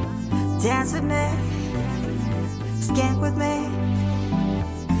 dance with me, skank with me.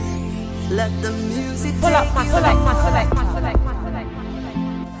 Let the music take you away.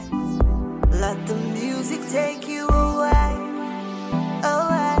 Let the music take you away.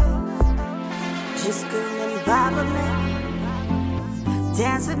 Just come and vibe with me,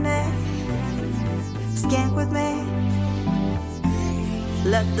 dance with me, skank with me.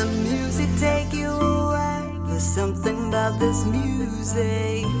 Let the music take you away. There's something about this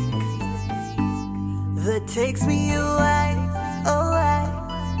music that takes me away, away.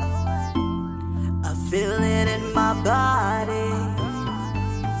 I feel it in my body,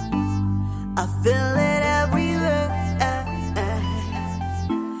 I feel it everywhere.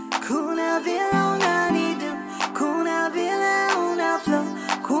 Kuna vile unanidu, kuna vile unaflow,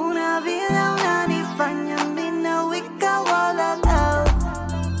 kuna vile unanifanya mina wika wala love.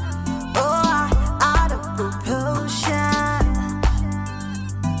 Oh, out of proportion,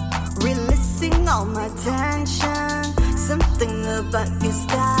 releasing all my tension. Something about your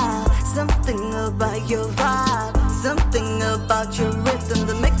style, something about your vibe, something about your rhythm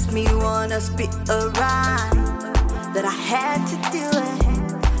that makes me wanna spit a rhyme. That I had to do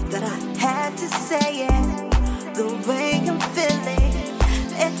it, that I had to say it, the way I'm feeling,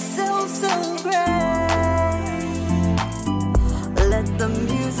 it's so, so great. Let the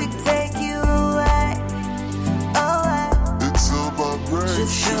music take you away, away. It's a vibration.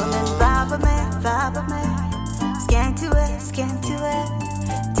 Just come and vibe with me, scan to it,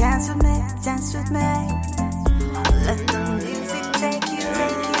 dance with me, let the music take you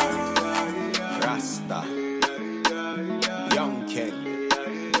away. Rasta, Young King.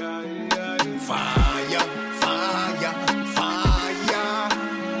 Fire, fire, fire.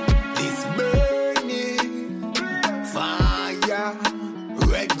 This burning fire.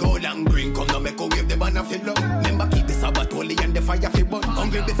 Red, gold and green. Come now make a wave the banner fill up. Remember keep the Sabbath holy and the fire fill burn.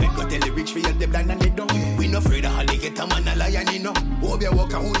 Hungry be fed, go tell the rich feel the blind and the dumb. We no afraid of alligator man a lion enough. Hope you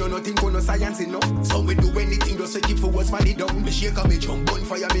walk who know nothing, who no science enough. So we do anything just to keep for what's money down. Me shake and me jump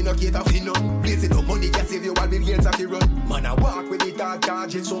bonfire, me no cater for none. Blaze it up, money can save you while the gates have to run. Man I walk with the dark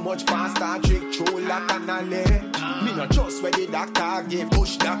charging so much pasta trick, true like an alley. Me no trust where the doctor give,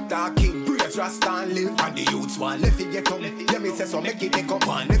 push doctor king, praise Rasta and live. And the youths want left it get up. Let me say so make it take up.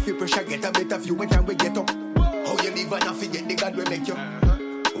 One if you pressure get a better view when time we get up. How you live believe and I forget the God will make you.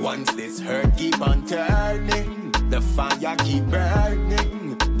 Once this hurt keep on turning, the fire keep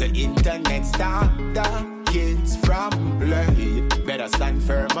burning, the internet stop the kids from play. Better stand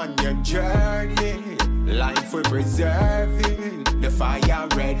firm on your journey. Life we're preserving, the fire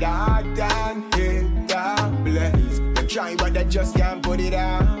red hot and hit the blaze. They try but they just can't put it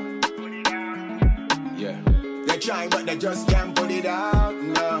out. Yeah. They try but they just can't put it out,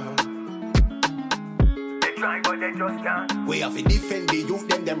 no. They try but they just can't. We have to defend the youth,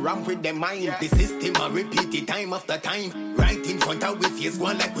 them ramp with them mind. Yeah. The system I repeat it time after time. Right in front of we face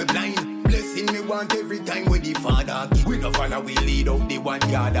one like we're blind. Blessing me want every time with the Father. We no follow, we lead out the 1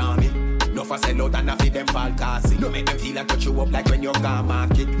 yard army. No for sell out and I feed them fall casting. No make them feel like touch you up like when you gone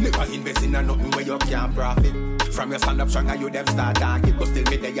market. Never invest in a nothing where you can't profit. From your stand up strong and you them start target. But still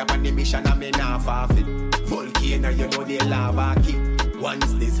me there up on the mission and me not forfeit. Volcano you know the lava kick.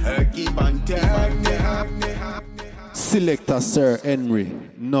 Once this hurt keep on turning. Selector Sir Henry,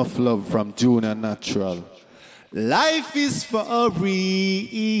 enough love from Junior Natural. Life is for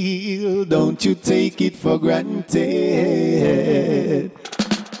real, don't you take it for granted.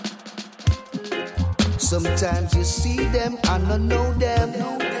 Sometimes you see them and not know them.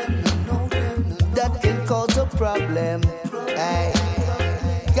 That can cause a problem. Hey,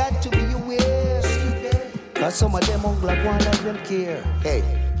 got to be aware. Cause some of them won't like one of them care. Hey,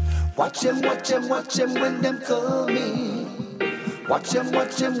 watch them when them coming. Watch them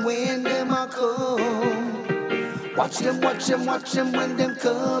when them are come. Watch them when them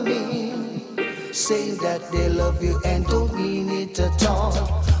coming. Saying that they love you and don't mean it at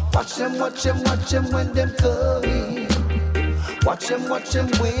all. Watch them when them coming. Watch them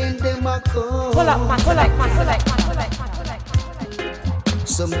when them are come. Pull up.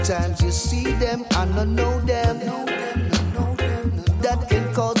 Sometimes you see them and not know them. That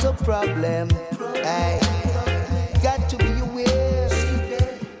can cause a problem. Hey, got to be aware.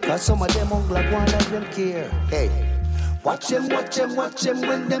 Cause some of them won't like one of them care. Hey, watch them when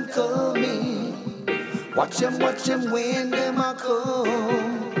them coming. Watch them when them are come.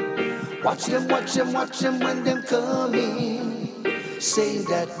 Watch them when them coming. Saying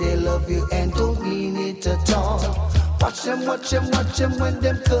that they love you and don't mean it at all. Watch them when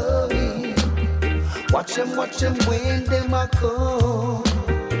them coming. Watch them when them are come.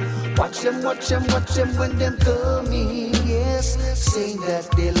 Watch them when them coming. Yes, saying that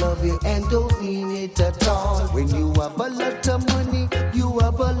they love you and don't mean it at all. When you have a lot of money, you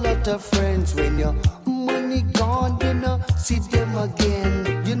have a lot of friends. When your money gone, you know, see them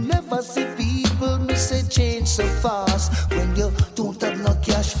again. You never see people miss a change so fast. When you don't have no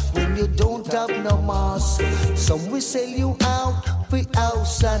cash, when you don't have no mass. Some will sell you out for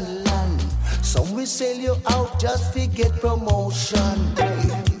house and land. Some will sell you out just to get promotion.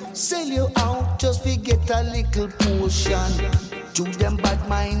 Sell you out just to get a little portion. To them bad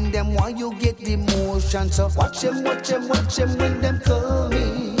mind them while you get the motion. So watch them when them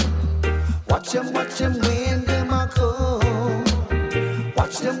coming. Watch them when them are come.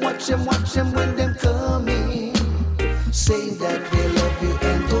 Watch them when them coming. Saying that they love you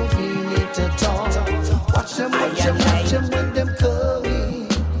and don't mean it at all. Watch them when them coming.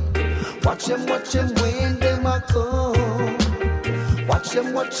 Watch them when them are come. Watch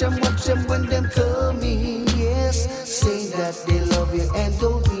them when them coming. Yes, saying that they love you and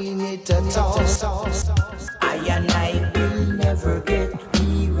don't mean it at all. I and I will never get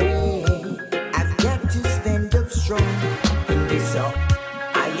weary. I've got to stand up strong in this up.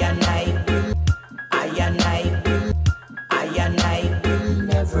 I and I will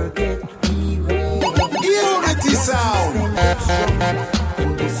never get weary. Unity sound.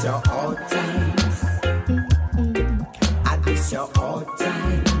 In this all times. At this all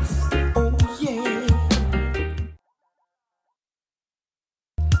times. Oh yeah.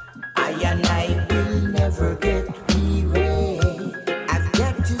 I and I will never get weary. I've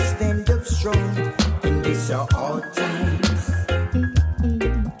got to stand up strong in this all times.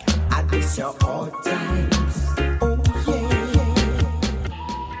 At this all times. Oh yeah.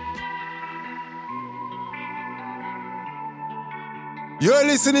 You're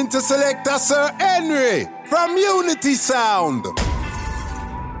listening to Selector Sir Henry from Unity Sound.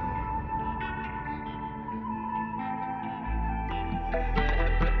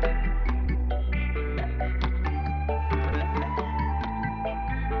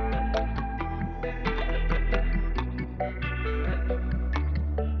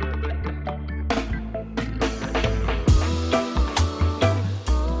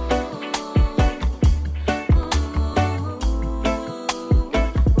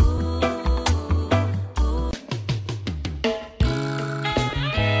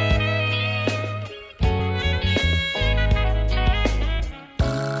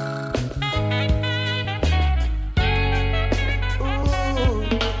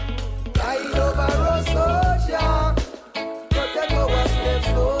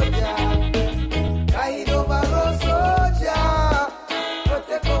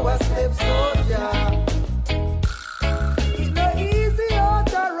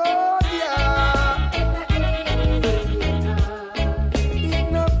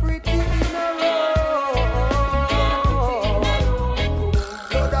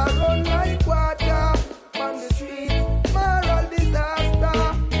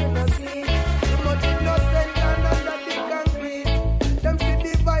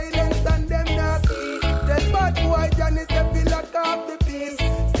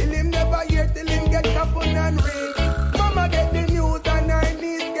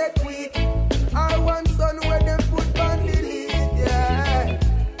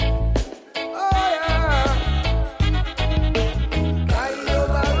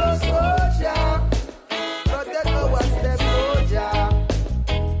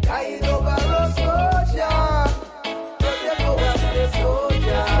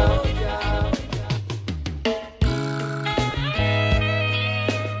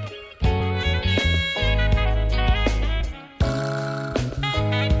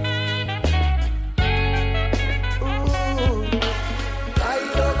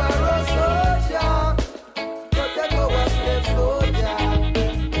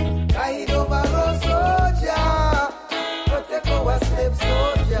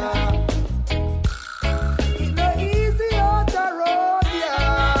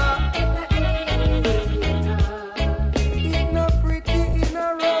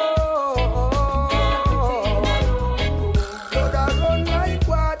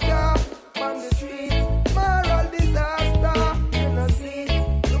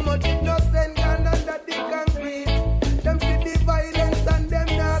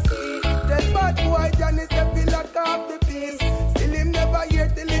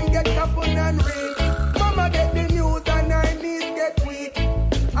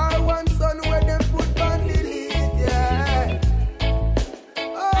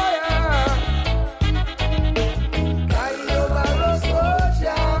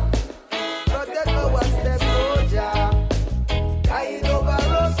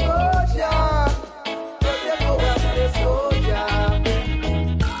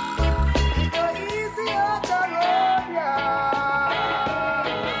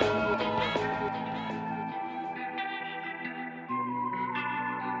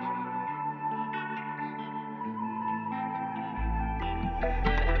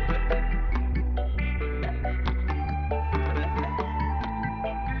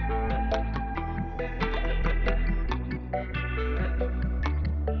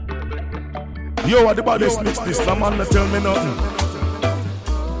 Yo, what the baddest mix this? The man that tell me nothing.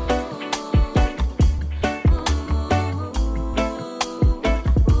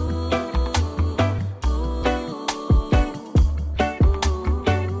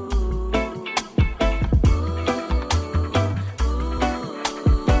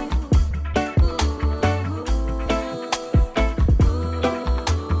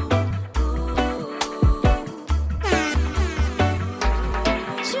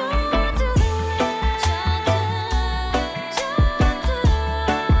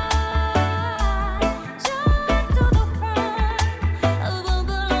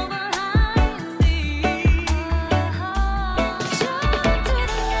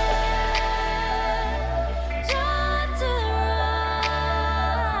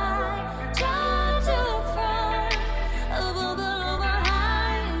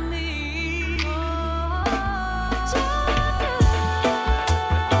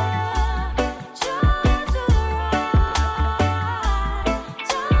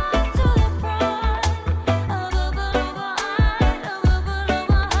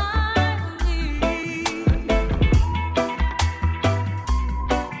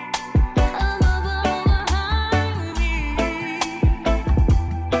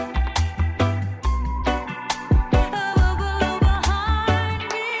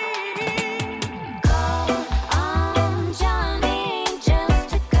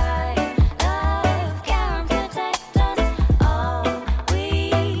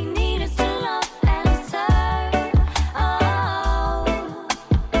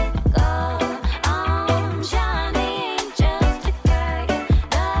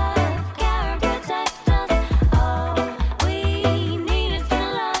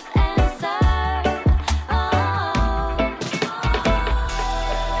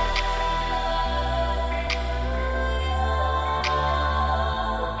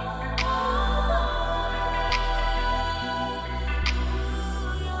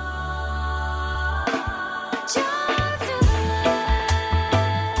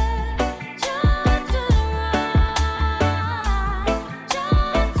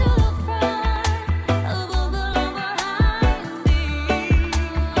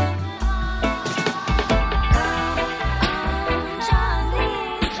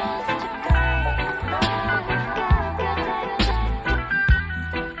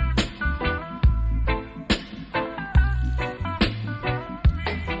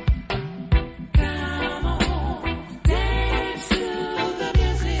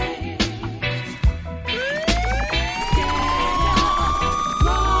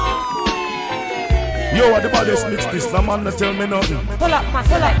 Yo, what the baddest mix this? The man that tell me nothing. Pull up, my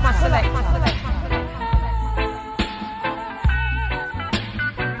select, my select.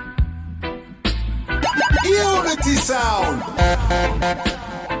 Unity sound.